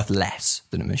worth less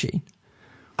than a machine.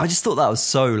 I just thought that was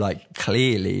so, like,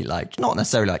 clearly, like, not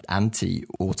necessarily like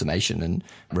anti-automation and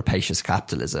rapacious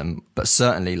capitalism, but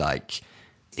certainly like,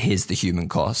 here's the human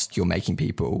cost. You're making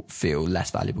people feel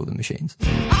less valuable than machines.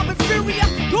 I'm inferior,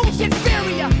 who's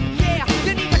inferior? Yeah,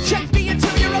 you need to check the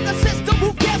interior of the system.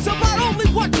 Who cares about only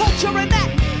one culture and that?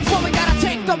 So we gotta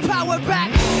take the power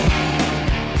back.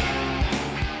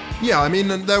 Yeah, I mean,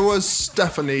 there was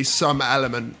definitely some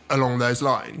element along those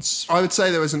lines. I would say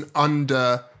there was an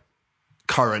undercurrent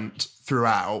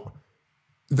throughout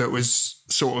that was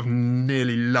sort of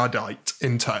nearly Luddite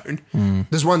in tone.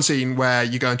 There's one scene where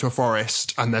you go into a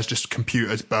forest and there's just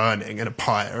computers burning in a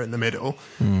pyre in the middle.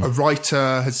 A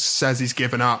writer says he's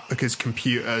given up because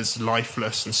computers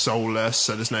lifeless and soulless,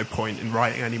 so there's no point in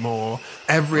writing anymore.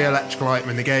 Every electrical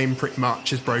item in the game pretty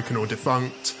much is broken or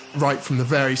defunct. Right from the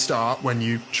very start, when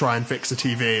you try and fix a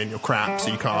TV and you're crap,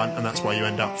 so you can't, and that's why you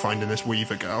end up finding this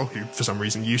Weaver girl who for some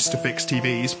reason used to fix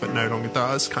TVs but no longer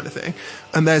does, kind of thing.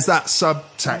 And there's that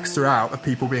subtext throughout of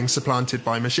people being supplanted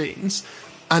by machines.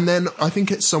 And then I think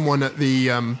it's someone at the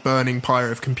burning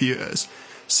pyre of computers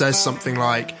says something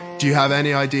like, do you have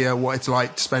any idea what it's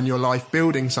like to spend your life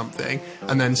building something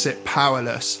and then sit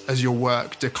powerless as your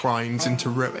work declines into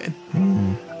ruin?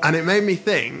 And it made me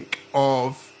think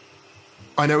of,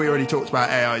 I know we already talked about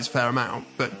AI's a fair amount,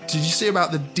 but did you see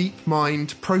about the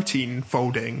DeepMind protein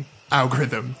folding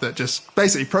algorithm that just,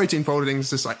 basically protein folding is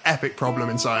this like epic problem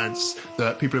in science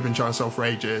that people have been trying to solve for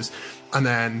ages, and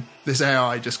then this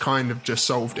AI just kind of just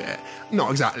solved it.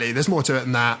 Not exactly, there's more to it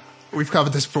than that. We've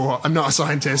covered this before. I'm not a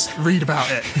scientist. Read about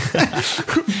it.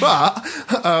 But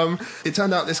it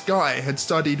turned out this guy had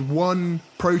studied one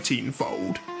protein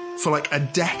fold for like a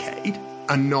decade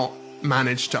and not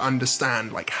managed to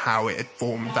understand like how it had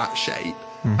formed that shape.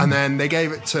 And then they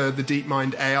gave it to the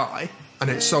DeepMind AI and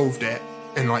it solved it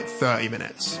in like 30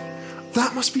 minutes.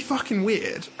 That must be fucking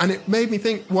weird. And it made me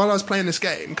think while I was playing this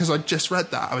game, because I just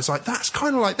read that, I was like, that's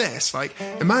kind of like this. Like,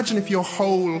 imagine if your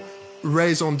whole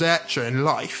raison d'etre in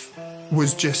life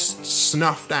was just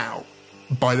snuffed out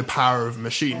by the power of a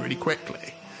machine really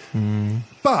quickly.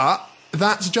 But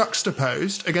that's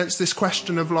juxtaposed against this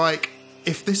question of like,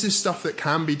 if this is stuff that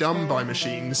can be done by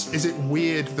machines, is it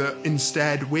weird that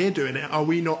instead we're doing it? Are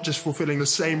we not just fulfilling the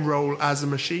same role as a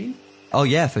machine? Oh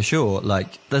yeah, for sure.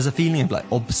 Like, there's a feeling of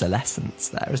like obsolescence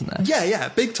there, isn't there? Yeah,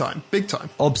 big time.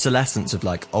 Obsolescence of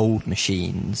like old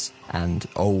machines and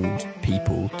old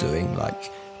people doing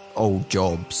like old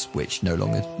jobs which no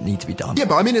longer need to be done. Yeah,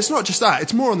 but I mean, it's not just that.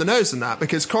 It's more on the nose than that,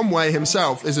 because Conway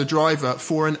himself is a driver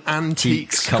for an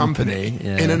antiques company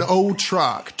in an old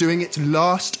truck doing its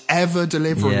last ever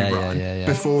delivery run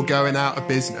before going out of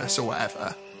business or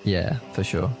whatever. Yeah, for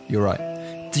sure. You're right.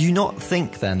 Do you not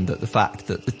think then that the fact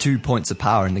that the 2 points of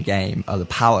power in the game are the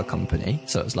power company,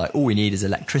 so it's like all we need is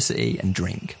electricity and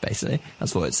drink, basically.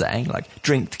 That's what it's saying. Like,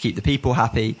 drink to keep the people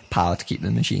happy, power to keep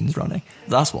the machines running.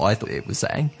 That's what I thought it was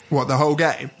saying. What, the whole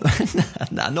game?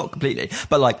 Nah, not completely.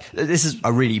 But like, this is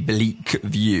a really bleak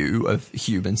view of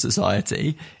human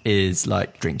society, is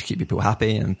like drink to keep people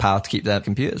happy and power to keep their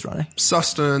computers running.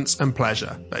 Sustenance and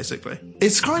pleasure, basically.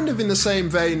 It's kind of in the same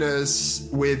vein as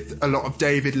with a lot of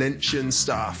David Lynchian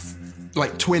stuff.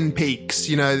 Like Twin Peaks,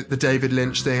 you know, the David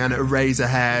Lynch thing, and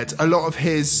Eraserhead. A lot of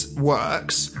his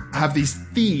works have these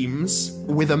themes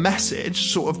with a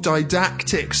message, sort of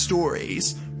didactic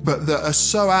stories, but that are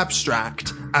so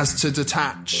abstract as to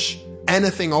detach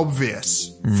anything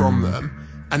obvious from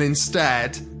them, and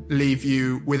instead leave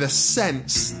you with a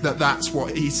sense that that's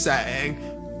what he's saying.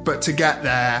 But to get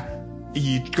there,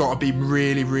 you've got to be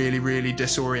really, really, really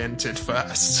disoriented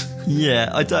first. Yeah,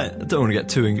 I don't want to get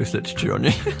too English literature on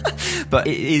you, but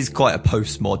it is quite a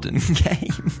postmodern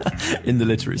game in the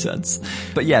literary sense.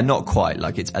 But yeah, not quite.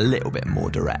 Like, it's a little bit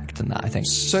more direct than that, I think.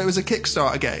 So it was a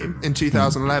Kickstarter game in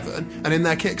 2011, and in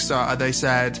their Kickstarter they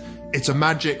said it's a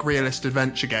magic realist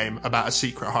adventure game about a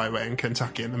secret highway in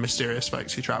Kentucky and the mysterious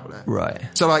folks who travel it. Right.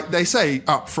 So like they say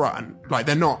up front, like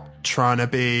they're not trying to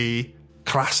be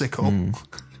classical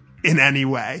in any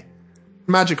way.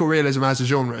 Magical realism as a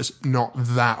genre is not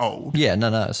that old. Yeah, no,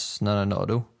 not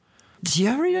at all. Do you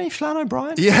ever read any Flann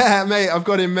O'Brien? Yeah, mate, I've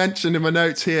got him mentioned in my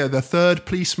notes here. The Third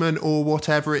Policeman, or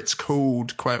whatever it's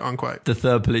called, quote unquote. The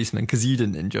Third Policeman, because you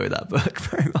didn't enjoy that book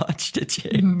very much, did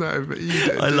you? No, but you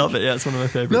did. I love it. Yeah, it's one of my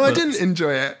favourite No, books. I didn't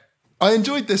enjoy it. I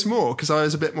enjoyed this more because I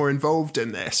was a bit more involved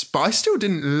in this, but I still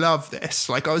didn't love this.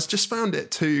 Like, I just found it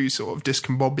too sort of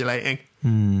discombobulating.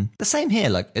 The same here.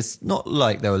 Like, it's not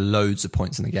like there were loads of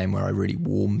points in the game where I really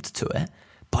warmed to it,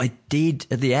 but I did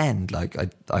at the end. Like,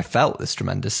 I felt this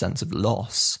tremendous sense of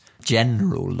loss,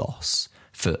 general loss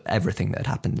for everything that had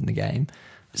happened in the game.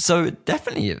 So it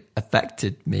definitely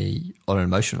affected me on an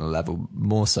emotional level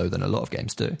more so than a lot of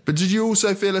games do. But did you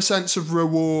also feel a sense of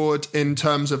reward in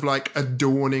terms of like a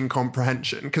dawning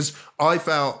comprehension? Because I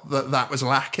felt that was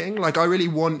lacking. Like, I really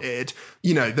wanted,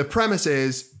 you know, the premise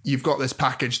is you've got this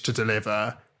package to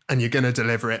deliver and you're going to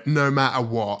deliver it no matter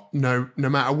what, no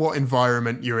matter what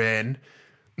environment you're in.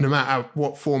 No matter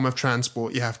what form of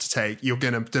transport you have to take, you're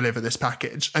going to deliver this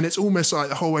package. And it's almost like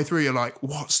the whole way through, you're like,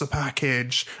 what's the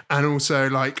package? And also,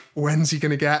 like, when's he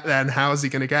going to get there and how's he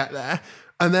going to get there?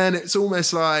 And then it's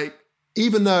almost like,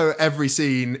 even though every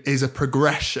scene is a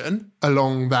progression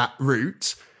along that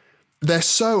route, they're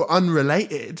so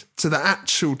unrelated to the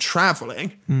actual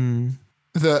traveling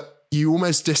that you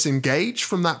almost disengage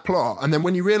from that plot. And then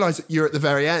when you realise that you're at the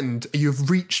very end, you've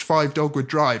reached Five Dogwood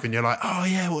Drive and you're like, oh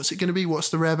yeah, what's it going to be? What's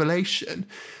the revelation?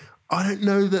 I don't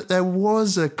know that there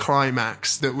was a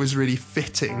climax that was really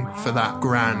fitting for that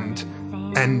grand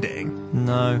ending.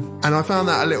 No. And I found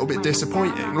that a little bit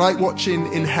disappointing. Like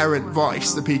watching Inherent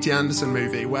Vice, the P.T. Anderson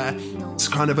movie, where it's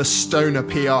kind of a stoner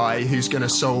PI who's going to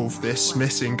solve this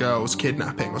missing girl's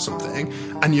kidnapping or something.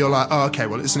 And you're like, oh, okay,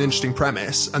 well, it's an interesting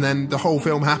premise. And then the whole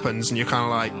film happens and you're kind of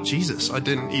like, Jesus, I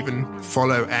didn't even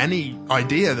follow any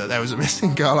idea that there was a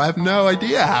missing girl. I have no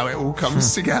idea how it all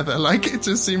comes together. Like, it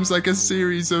just seems like a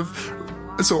series of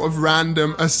sort of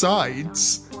random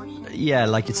asides. Yeah,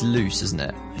 like it's loose, isn't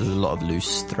it? There's a lot of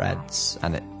loose threads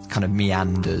and it kind of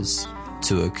meanders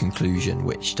to a conclusion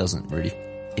which doesn't really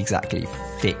exactly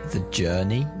fit the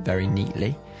journey very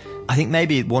neatly. I think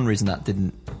maybe one reason that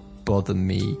didn't bother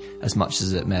me as much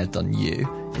as it may have done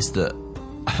you is that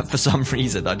for some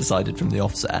reason I decided from the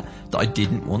offset that I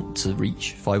didn't want to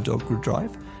reach Five Dogwood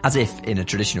Drive. As if in a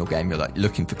traditional game you're like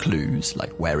looking for clues,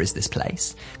 like where is this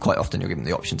place? Quite often you're given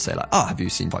the option to say like, oh, have you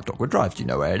seen Five Dogwood Drive? Do you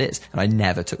know where it is? And I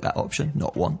never took that option,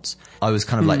 not once. I was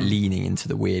kind of like leaning into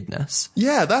the weirdness.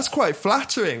 Yeah, that's quite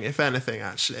flattering, if anything,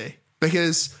 actually.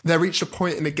 Because they reached a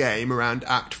point in the game around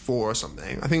Act 4 or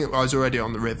something. I think I was already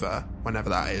on the river, whenever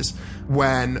that is,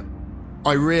 when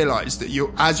I realised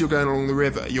that as you're going along the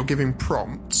river, you're giving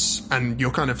prompts and you're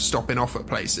kind of stopping off at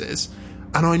places.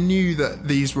 And I knew that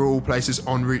these were all places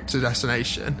en route to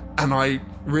destination. And I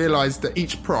realised that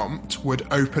each prompt would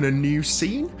open a new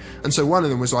scene. And so one of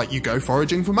them was like, you go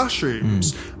foraging for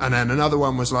mushrooms. And then another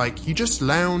one was like, you just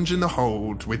lounge in the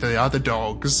hold with the other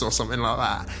dogs or something like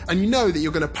that. And you know that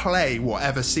you're going to play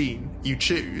whatever scene you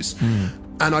choose.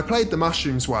 And I played the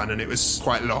mushrooms one and it was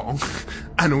quite long.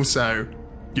 And also,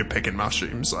 you're picking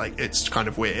mushrooms, like it's kind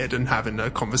of weird, and having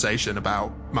a conversation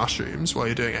about mushrooms while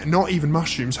you're doing it. Not even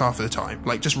mushrooms half of the time,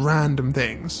 like just random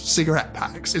things, cigarette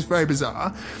packs. It's very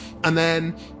bizarre. And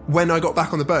then when I got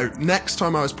back on the boat, next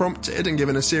time I was prompted and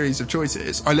given a series of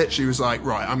choices, I literally was like,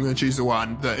 right, I'm going to choose the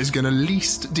one that is going to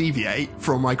least deviate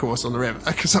from my course on the river,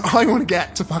 because I want to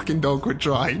get to fucking Dogwood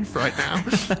Drive right now.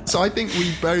 So I think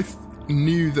we both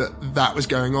knew that was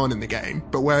going on in the game.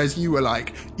 But whereas you were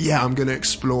like, yeah, I'm going to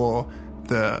explore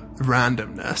the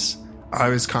randomness, I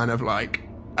was kind of like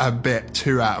a bit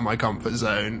too out of my comfort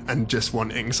zone and just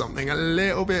wanting something a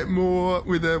little bit more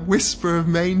with a whisper of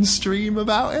mainstream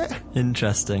about it.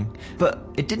 Interesting. But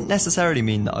it didn't necessarily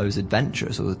mean that I was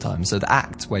adventurous all the time. So the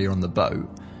act where you're on the boat,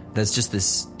 there's just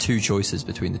this two choices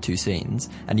between the two scenes,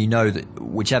 and you know that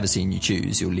whichever scene you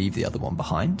choose, you'll leave the other one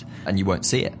behind, and you won't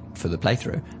see it for the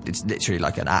playthrough. It's literally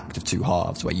like an act of two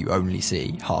halves where you only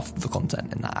see half of the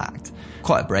content in that act.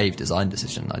 Quite a brave design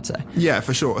decision, I'd say. Yeah,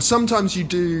 for sure. Sometimes you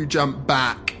do jump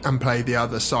back and play the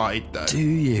other side, though. Do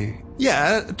you?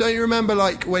 Yeah, don't you remember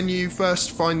like when you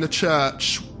first find the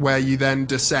church where you then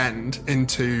descend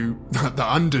into the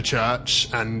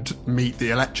underchurch and meet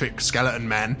the electric skeleton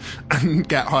men and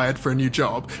get hired for a new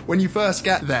job? When you first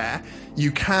get there,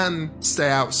 you can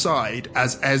stay outside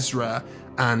as Ezra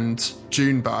and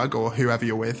Junebug, or whoever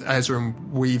you're with, Ezra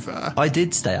and Weaver. I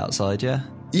did stay outside, yeah.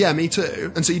 Yeah, me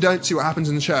too. And so you don't see what happens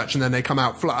in the church and then they come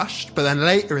out flushed, but then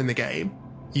later in the game,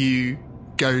 you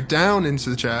go down into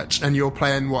the church and you're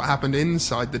playing what happened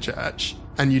inside the church,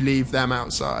 and you leave them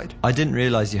outside. I didn't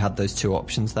realise you had those two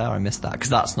options there. I missed that, because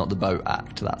that's not the boat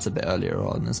act. That's a bit earlier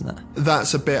on, isn't it?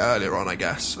 That's a bit earlier on, I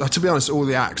guess. To be honest, all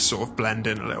the acts sort of blend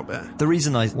in a little bit. The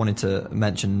reason I wanted to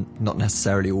mention not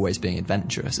necessarily always being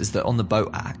adventurous is that on the boat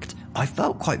act, I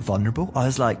felt quite vulnerable. I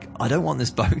was like, I don't want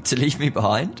this boat to leave me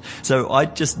behind. So I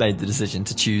just made the decision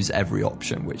to choose every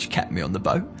option which kept me on the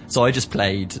boat. So I just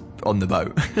played on the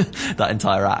boat that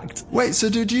entire act. Wait, so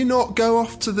did you not go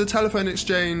off to the telephone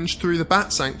exchange through the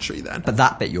Bat Sanctuary then? But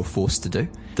that bit you're forced to do.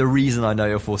 The reason I know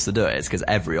you're forced to do it is because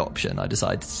every option I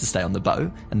decided to stay on the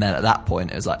boat. And then at that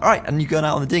point it was like, all right, and you're going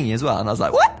out on the dinghy as well. And I was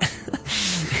like, what?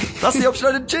 That's the option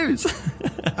I didn't choose.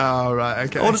 Oh, right,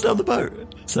 okay. I want to stay on the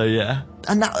boat. So yeah.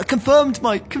 And that confirmed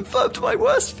my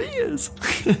worst fears.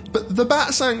 But the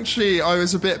Bat Sanctuary I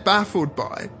was a bit baffled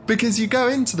by, because you go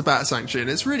into the Bat Sanctuary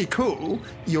and it's really cool.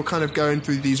 You're kind of going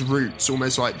through these routes,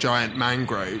 almost like giant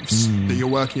mangroves, that you're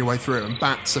working your way through, and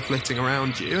bats are flitting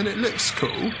around you, and it looks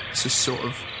cool. It's this sort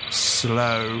of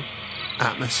slow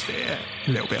atmosphere,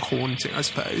 a little bit haunting, I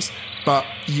suppose. But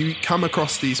you come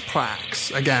across these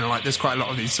plaques, again, like there's quite a lot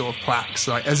of these sort of plaques,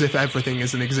 like as if everything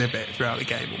is an exhibit throughout the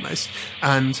game almost.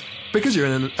 And because you're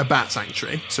in a bat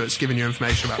sanctuary, so it's giving you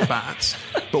information about the bats,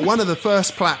 but one of the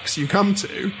first plaques you come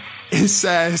to, it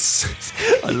says...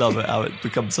 I love it how it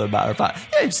becomes so matter of fact.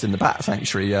 Yeah, just in the bat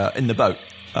sanctuary, in the boat.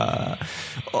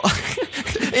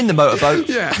 In the motorboat.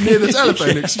 Yeah, near the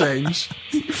telephone exchange.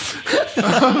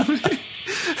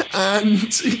 And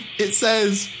it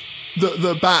says that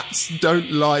the bats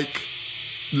don't like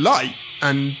light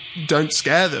and don't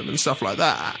scare them and stuff like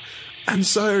that. And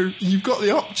so you've got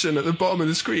the option at the bottom of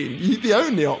the screen, the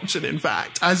only option, in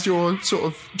fact, as you're sort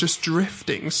of just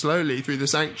drifting slowly through the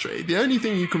sanctuary, the only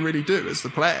thing you can really do as the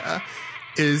player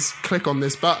is click on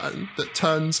this button that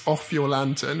turns off your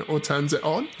lantern or turns it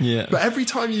on. Yeah. But every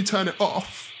time you turn it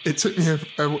off, it took me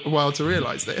a while to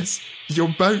realise this, your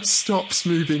boat stops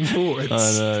moving forwards.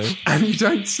 I know. And you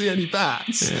don't see any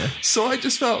bats. Yeah. So I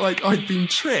just felt like I'd been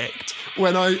tricked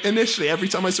when every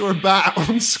time I saw a bat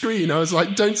on screen, I was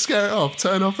like, don't scare it off,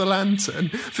 turn off the lantern,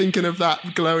 thinking of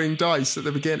that glowing dice at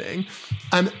the beginning.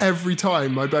 And every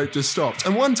time my boat just stopped.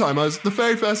 And one time, the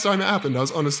very first time it happened, I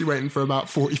was honestly waiting for about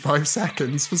 45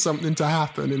 seconds for something to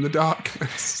happen in the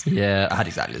darkness. Yeah, I had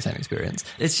exactly the same experience.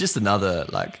 It's just another,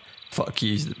 fuck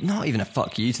you, not even a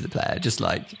fuck you to the player, just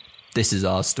this is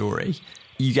our story.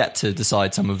 You get to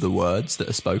decide some of the words that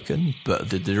are spoken, but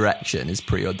the direction is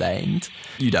preordained.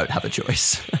 You don't have a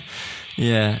choice.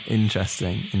 Yeah,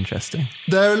 interesting.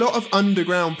 There are a lot of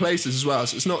underground places as well,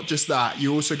 so it's not just that.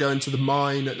 You also go into the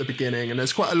mine at the beginning, and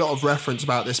there's quite a lot of reference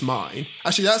about this mine.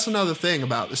 Actually, that's another thing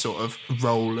about the sort of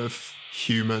role of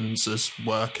humans as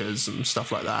workers and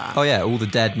stuff like that. Oh yeah, all the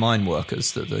dead mine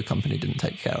workers that the company didn't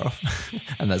take care of.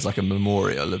 And there's a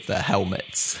memorial of their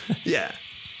helmets. Yeah,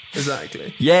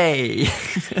 exactly. Yay!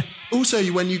 Also,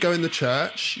 when you go in the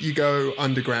church, you go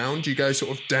underground, you go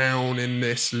sort of down in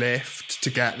this lift to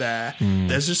get there.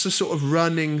 There's just a sort of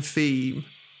running theme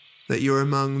that you're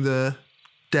among the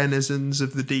denizens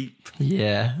of the deep.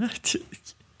 Yeah.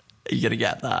 Are you going to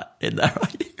get that in there, are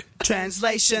you?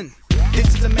 Translation.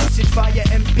 This is a message via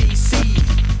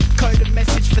NPC. Coded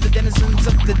message for the denizens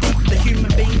of the deep. The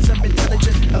human beings are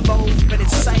intelligent, evolved, but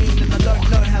insane, and I don't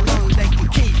know how long they can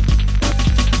keep.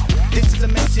 This is a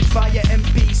message via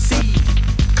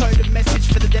NPC. Coded message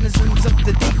for the denizens of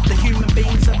the deep. The human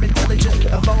beings are intelligent,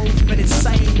 evolved, but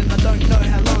insane, and I don't know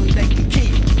how long they can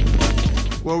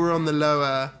keep. Well, we're on the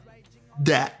lower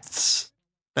depths,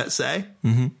 let's say.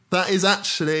 Mm-hmm. That is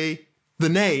actually the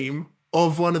name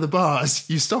of one of the bars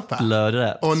you stop at. Lower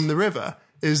depths. On the river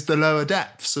is the lower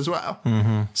depths as well.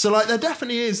 Mm-hmm. So, there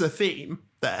definitely is a theme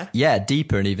there. Yeah,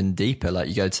 deeper and even deeper.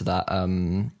 You go to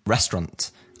that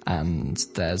restaurant, and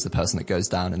there's a person that goes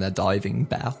down in their diving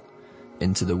bell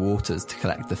into the waters to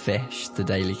collect the fish, the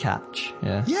daily catch.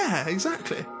 Yeah. Yeah,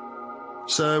 exactly.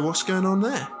 So what's going on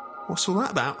there? What's all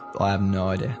that about? I have no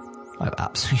idea. I have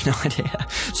absolutely no idea.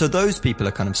 So those people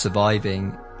are kind of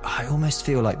surviving. I almost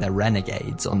feel like they're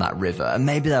renegades on that river. And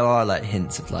maybe there are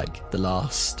hints of the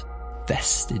last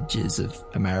vestiges of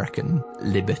American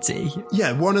liberty.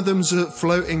 Yeah, one of them's a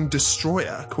floating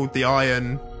destroyer called the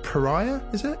Iron Pariah,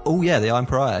 is it? Oh yeah, the Iron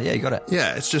Pariah. Yeah, you got it.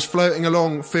 Yeah, it's just floating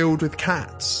along filled with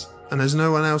cats. And there's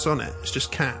no one else on it. It's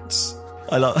just cats.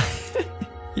 I love...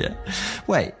 Yeah.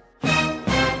 Wait.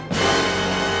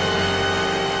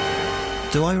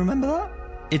 Do I remember that?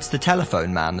 It's the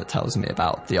telephone man that tells me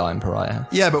about the Iron Pariah.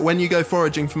 Yeah, but when you go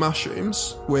foraging for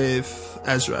mushrooms with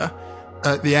Ezra,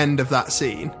 at the end of that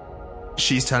scene,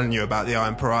 she's telling you about the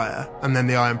Iron Pariah, and then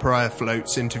the Iron Pariah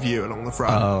floats into view along the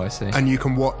front. Oh, I see. And you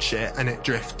can watch it, and it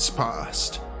drifts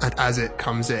past. And as it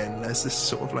comes in, there's this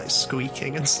sort of like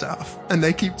squeaking and stuff. And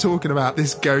they keep talking about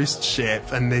this ghost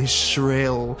ship and these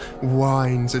shrill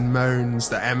whines and moans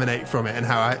that emanate from it and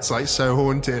how it's like so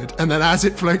haunted. And then as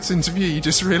it floats into view, you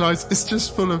just realise it's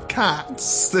just full of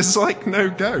cats. There's like no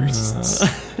ghosts.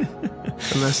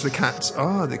 Unless the cats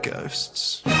are the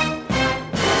ghosts.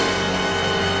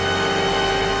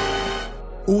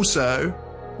 Also,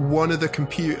 one of the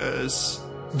computers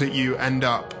that you end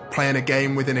up playing a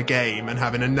game within a game and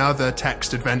having another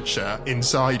text adventure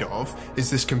inside of is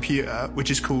this computer,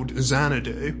 which is called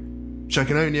Xanadu, which I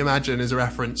can only imagine is a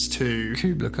reference to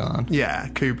Kubla Khan. Yeah,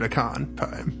 Kubla Khan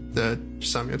poem, the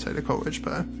Samuel Taylor Coleridge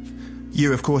poem.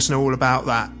 You, of course, know all about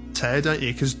that, Tay, don't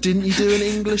you? Because didn't you do an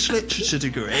English literature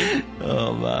degree?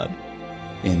 Oh, man.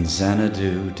 In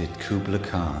Xanadu did Kubla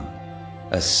Khan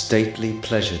a stately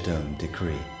pleasure dome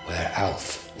decree, where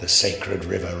Alph, the sacred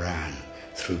river, ran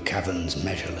through caverns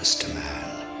measureless to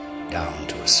man, down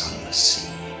to a sunless sea.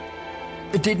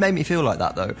 It did make me feel like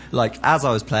that, though. Like, as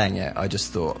I was playing it, I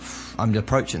just thought, I'm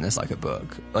approaching this like a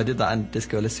book. I did that in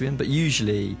Disco Elysium, but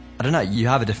usually, I don't know, you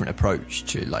have a different approach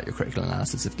to, like, your critical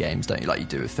analysis of games, don't you? Like you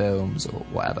do with films or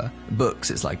whatever.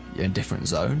 Books, it's like you're in a different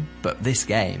zone. But this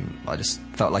game, I just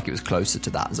felt like it was closer to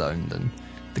that zone than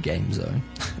the game zone.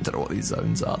 I don't know what these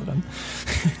zones are that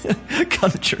I'm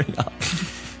conjuring up.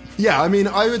 Yeah, I mean,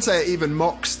 I would say it even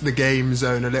mocks the game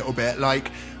zone a little bit.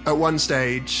 Like, at one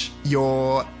stage,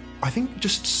 you're, I think,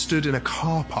 just stood in a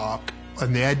car park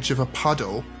on the edge of a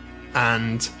puddle,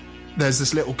 and there's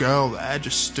this little girl there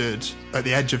just stood at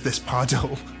the edge of this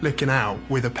puddle looking out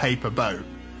with a paper boat.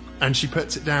 And she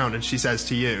puts it down and she says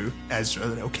to you, Ezra,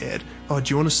 the little kid, "Oh,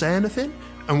 do you want to say anything?"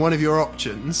 And one of your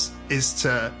options is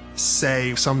to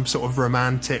say some sort of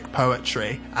romantic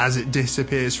poetry as it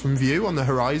disappears from view on the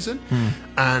horizon.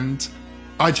 And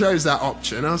I chose that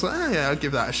option. I was like, oh yeah, I'll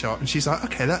give that a shot. And she's like,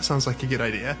 okay, that sounds like a good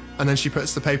idea. And then she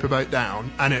puts the paper boat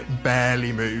down and it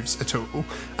barely moves at all.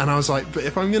 And I was like, but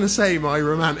if I'm going to say my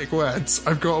romantic words,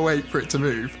 I've got to wait for it to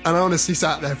move. And I honestly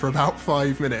sat there for about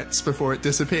 5 minutes before it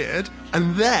disappeared.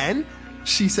 And then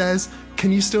she says,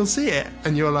 can you still see it?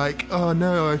 And you're like, oh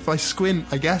no, if I squint,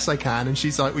 I guess I can. And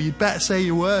she's like, well, you'd better say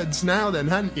your words now then,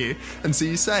 hadn't you? And so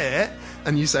you say it,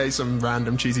 and you say some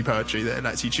random cheesy poetry that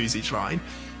lets you choose each line.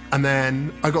 And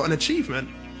then I got an achievement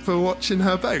for watching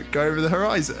her boat go over the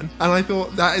horizon. And I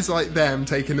thought that is like them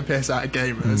taking the piss out of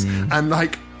gamers. And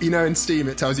like, you know, in Steam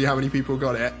it tells you how many people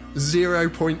got it.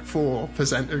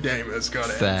 0.4% of gamers got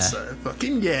it. Fair. So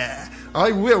fucking yeah.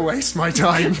 I will waste my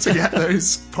time to get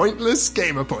those pointless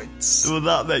gamer points. Well,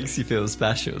 that makes you feel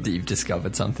special that you've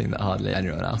discovered something that hardly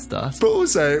anyone else does. But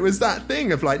also, it was that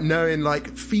thing of like knowing,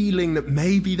 like feeling that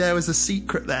maybe there was a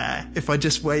secret there if I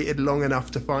just waited long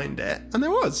enough to find it. And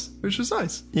there was, which was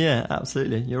nice. Yeah,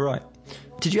 absolutely. You're right.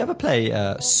 Did you ever play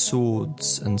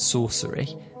Swords and Sorcery?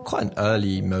 Quite an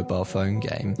early mobile phone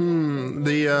game.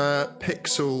 The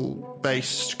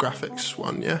pixel-based graphics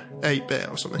one, yeah? 8-bit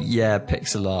or something. Yeah,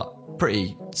 pixel art.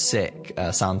 Pretty sick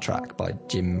soundtrack by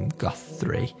Jim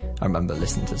Guthrie. I remember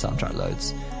listening to the soundtrack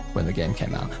loads when the game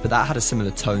came out. But that had a similar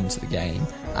tone to the game,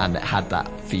 and it had that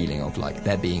feeling of like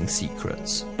there being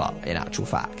secrets, but in actual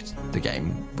fact, the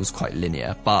game was quite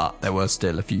linear, but there were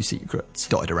still a few secrets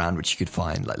dotted around which you could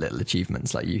find, like little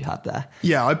achievements like you had there.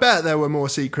 Yeah, I bet there were more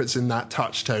secrets in that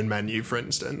touch tone menu, for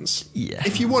instance. Yeah.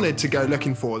 If you wanted to go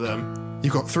looking for them, you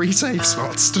got 3 save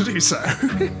slots to do so.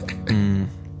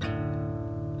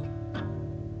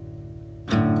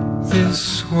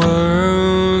 This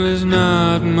world is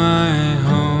not my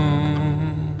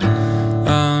home.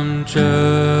 I'm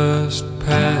just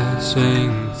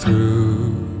passing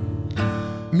through.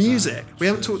 Music. We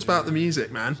haven't talked about the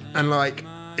music, man. And like,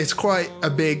 it's quite a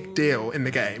big deal in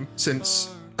the game,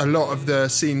 since a lot of the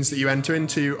scenes that you enter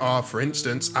into are, for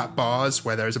instance, at bars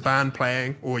where there is a band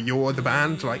playing, or you're the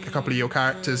band. Like, a couple of your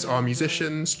characters are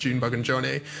musicians, Junebug and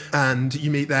Johnny, and you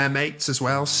meet their mates as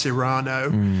well,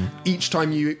 Cyrano. Each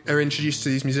time you are introduced to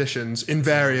these musicians,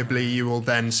 invariably you will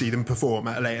then see them perform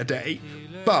at a later date.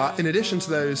 But in addition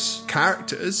to those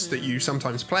characters that you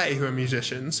sometimes play who are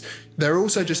musicians, there are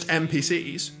also just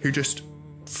NPCs who just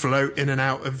float in and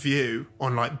out of view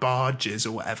on like barges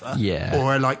or whatever,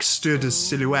 or are like stood as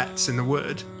silhouettes in the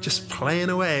wood, just playing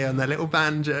away on their little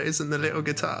banjos and their little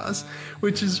guitars,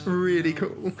 which is really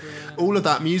cool. All of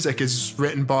that music is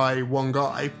written by one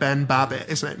guy, Ben Babbitt,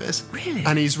 his name is. Really?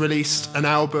 And he's released an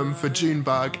album for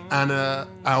Junebug and an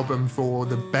album for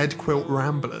the Bedquilt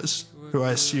Ramblers, who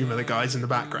I assume are the guys in the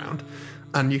background.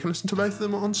 And you can listen to both of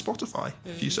them on Spotify,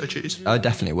 if you so choose. I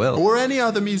definitely will. Or any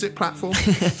other music platform.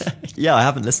 Yeah, I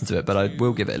haven't listened to it, but I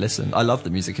will give it a listen. I love the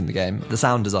music in the game. The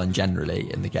sound design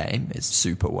generally in the game is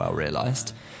super well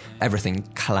realised. everything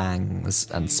clangs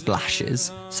and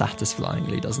splashes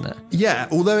satisfyingly, doesn't it? Yeah,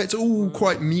 although it's all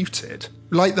quite muted.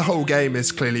 Like the whole game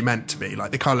is clearly meant to be.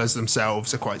 Like the colours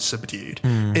themselves are quite subdued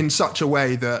in such a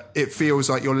way that it feels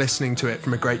like you're listening to it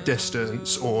from a great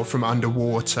distance or from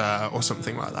underwater or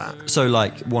something like that. So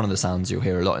like one of the sounds you'll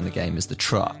hear a lot in the game is the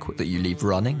truck that you leave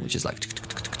running, which is like,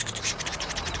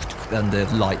 and the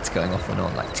lights going off and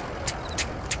on, like,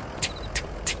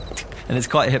 and it's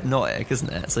quite hypnotic,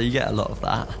 isn't it? So you get a lot of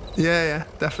that. Yeah,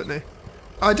 definitely.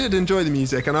 I did enjoy the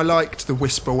music and I liked the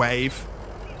whisper wave.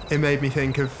 It made me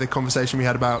think of the conversation we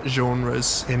had about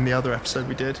genres in the other episode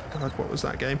we did. God, what was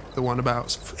that game? The one about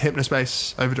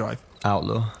Hypnospace Overdrive.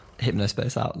 Outlaw.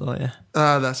 Hypnospace Outlaw, yeah.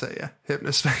 That's it, yeah.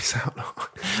 Hypnospace Outlaw.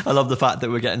 I love the fact that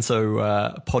we're getting so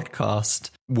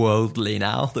podcast worldly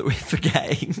now that we're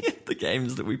forgetting the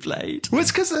games that we played. Well,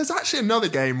 it's because there's actually another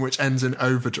game which ends in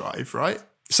Overdrive, right?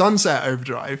 Sunset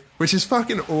Overdrive, which is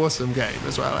fucking awesome game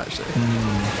as well, actually.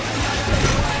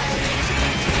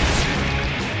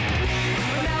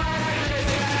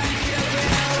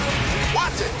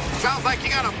 Sounds like you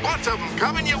got a bunch of them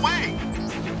coming your way.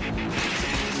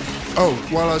 Oh,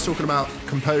 while I was talking about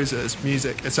composers,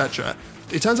 music, etc.,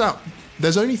 it turns out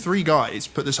there's only 3 guys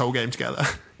put this whole game together.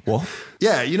 What?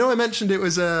 Yeah, you know I mentioned it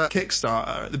was a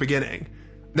Kickstarter at the beginning.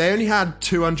 They only had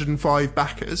 205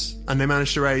 backers, and they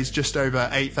managed to raise just over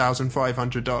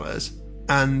 $8,500.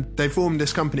 And they formed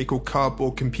this company called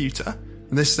Cardboard Computer,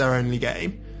 and this is their only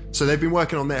game. So they've been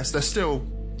working on this. They're still,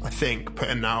 I think,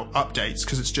 putting out updates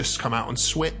because it's just come out on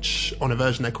Switch on a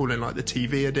version they're calling like the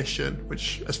TV edition,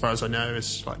 which as far as I know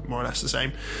is like more or less the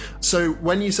same. So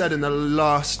when you said in the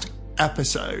last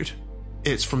episode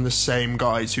it's from the same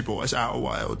guys who brought us Outer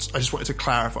Wilds, I just wanted to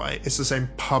clarify it's the same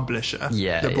publisher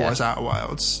that brought us Outer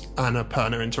Wilds,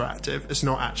 Annapurna Interactive. It's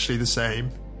not actually the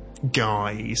same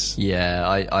guys.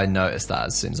 Yeah, I noticed that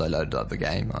as soon as I loaded up the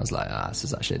game. I was like, this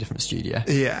is actually a different studio.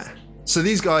 Yeah. So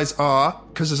these guys are,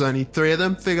 because there's only 3 of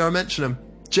them, figure I mention them.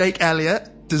 Jake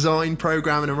Elliott, design,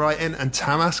 programming and writing, and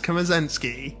Tamas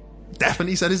Kamensky,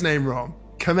 definitely said his name wrong,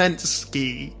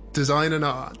 Kamensky, design and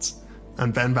art,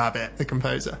 and Ben Babbitt, the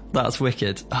composer. That's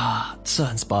wicked. So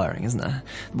inspiring, isn't it?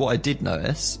 What I did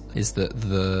notice is that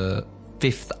the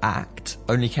 5th act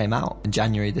only came out in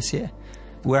January this year.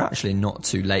 We're actually not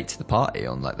too late to the party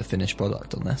on like the finished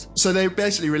product on this. So they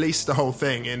basically released the whole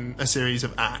thing in a series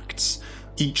of acts,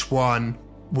 each one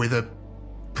with a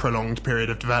prolonged period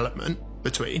of development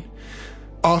between.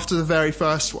 After the very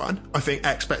first one, I think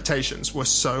expectations were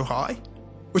so high,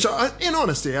 which in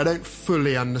honesty, I don't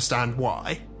fully understand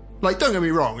why. Like, don't get me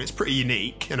wrong, it's pretty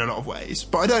unique in a lot of ways,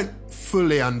 but I don't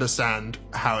fully understand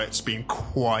how it's been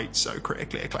quite so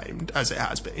critically acclaimed as it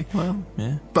has been. Well,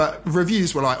 yeah. But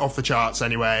reviews were like off the charts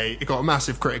anyway. It got a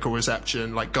massive critical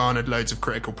reception, like garnered loads of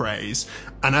critical praise.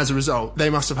 And as a result,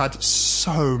 they must have had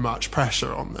so much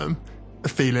pressure on them,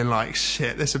 feeling like,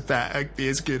 shit, this had better be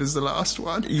as good as the last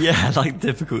one. Yeah, like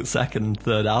difficult second,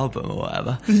 third album or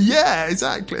whatever. Yeah,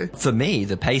 exactly. For me,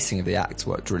 the pacing of the acts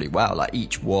worked really well. Like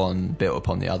each one built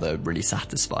upon the other really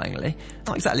satisfyingly.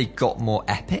 Not exactly got more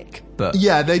epic, but...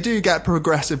 Yeah, they do get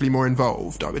progressively more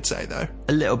involved, I would say, though.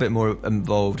 A little bit more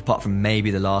involved, apart from maybe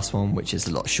the last one, which is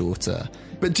a lot shorter.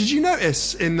 But did you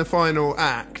notice in the final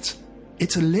act...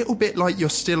 It's a little bit like you're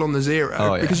still on the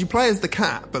zero because you play as the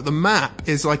cat, but the map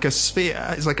is like a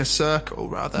sphere. It's like a circle,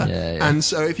 rather. Yeah. And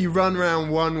so if you run around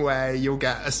one way, you'll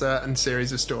get a certain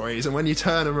series of stories. And when you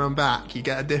turn and run back, you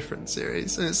get a different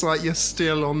series. And it's like you're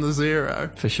still on the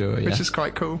zero. For sure, yeah. Which is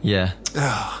quite cool. Yeah.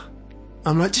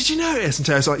 I'm like, did you notice? And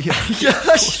Tara's like, yeah,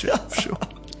 sure.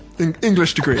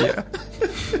 English degree, yeah.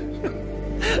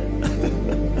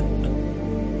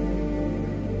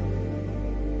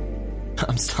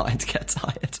 I'm starting to get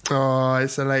tired. Oh,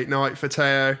 it's a late night for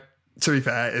Teo. To be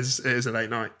fair, it is a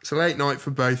late night. It's a late night for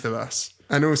both of us.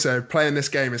 And also, playing this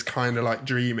game is kind of like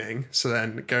dreaming. So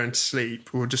then going to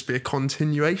sleep will just be a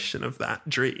continuation of that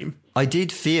dream. I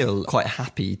did feel quite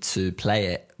happy to play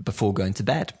it before going to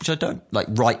bed, which I don't, like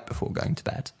right before going to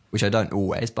bed, which I don't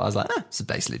always, but I was like, it's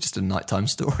basically just a nighttime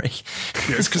story.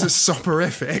 Yeah, it's because it's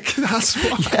soporific. That's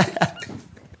why. Yeah.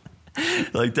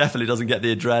 Like, definitely doesn't get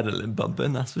the adrenaline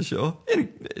pumping, that's for sure.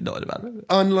 Not in a bad way.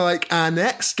 Unlike our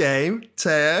next game,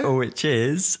 Teo. Which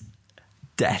is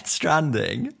Death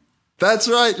Stranding. That's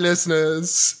right,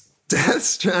 listeners. Death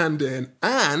Stranding.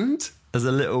 And... as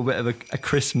a little bit of a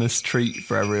Christmas treat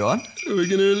for everyone. We're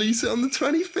going to release it on the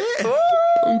 25th.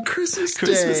 Ooh, on Christmas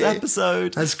Day.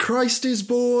 Episode. As Christ is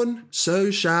born, so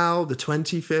shall the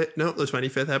 25th... Not the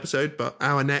 25th episode, but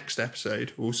our next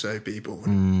episode also be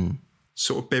born.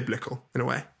 Sort of biblical, in a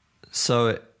way. So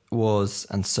it was,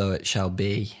 and so it shall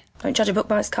be. Don't judge a book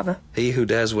by its cover. He who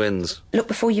dares wins. Look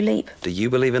before you leap. Do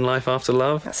you believe in life after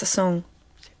love? That's a song.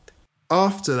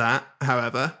 After that,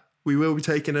 however, we will be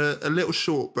taking a little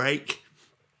short break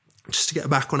just to get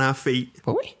back on our feet.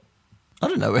 Will we? I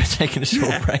don't know, we're taking a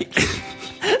short break.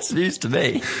 It's news to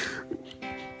me.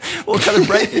 What kind of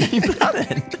break are you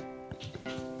planning?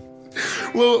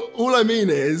 Well, all I mean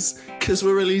is, because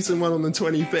we're releasing one on the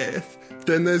 25th,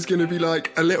 then there's going to be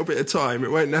like a little bit of time. It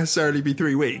won't necessarily be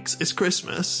 3 weeks. It's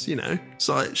Christmas, you know, it's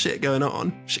like shit going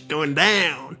on, shit going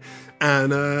down.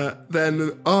 And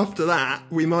then after that,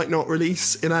 we might not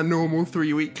release in our normal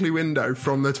 3-weekly window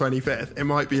from the 25th. It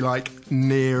might be like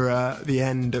nearer the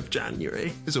end of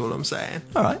January, is all I'm saying.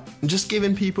 All right. I'm just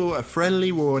giving people a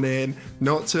friendly warning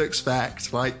not to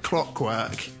expect, like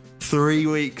clockwork, 3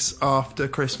 weeks after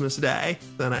Christmas Day,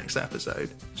 the next episode,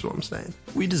 is what I'm saying.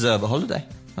 We deserve a holiday,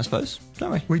 I suppose,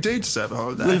 don't we? We do deserve a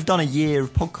holiday. We've done a year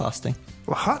of podcasting.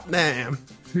 Well, hot damn.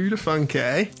 Who'd have funk,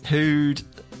 eh? Who'd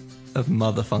have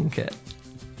motherfunk it?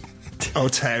 Oh,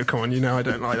 Teo, come on, you know I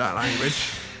don't like that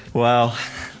language. Well,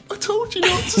 I told you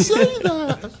not to say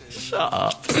that. Shut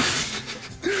up.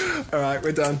 All right,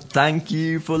 we're done. Thank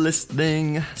you for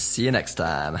listening. See you next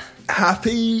time.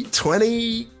 Happy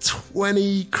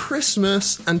 2020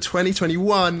 Christmas and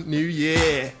 2021 New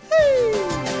Year.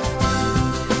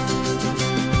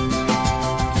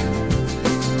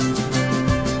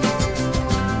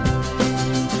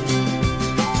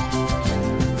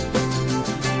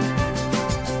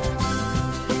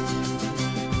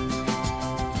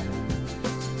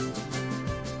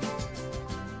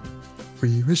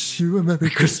 We wish you a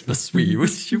Merry Christmas. We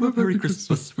wish you a Merry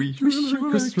Christmas. We wish you a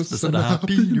Merry Christmas and a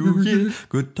Happy New Year.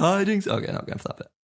 Good tidings. Okay, not going for that bit.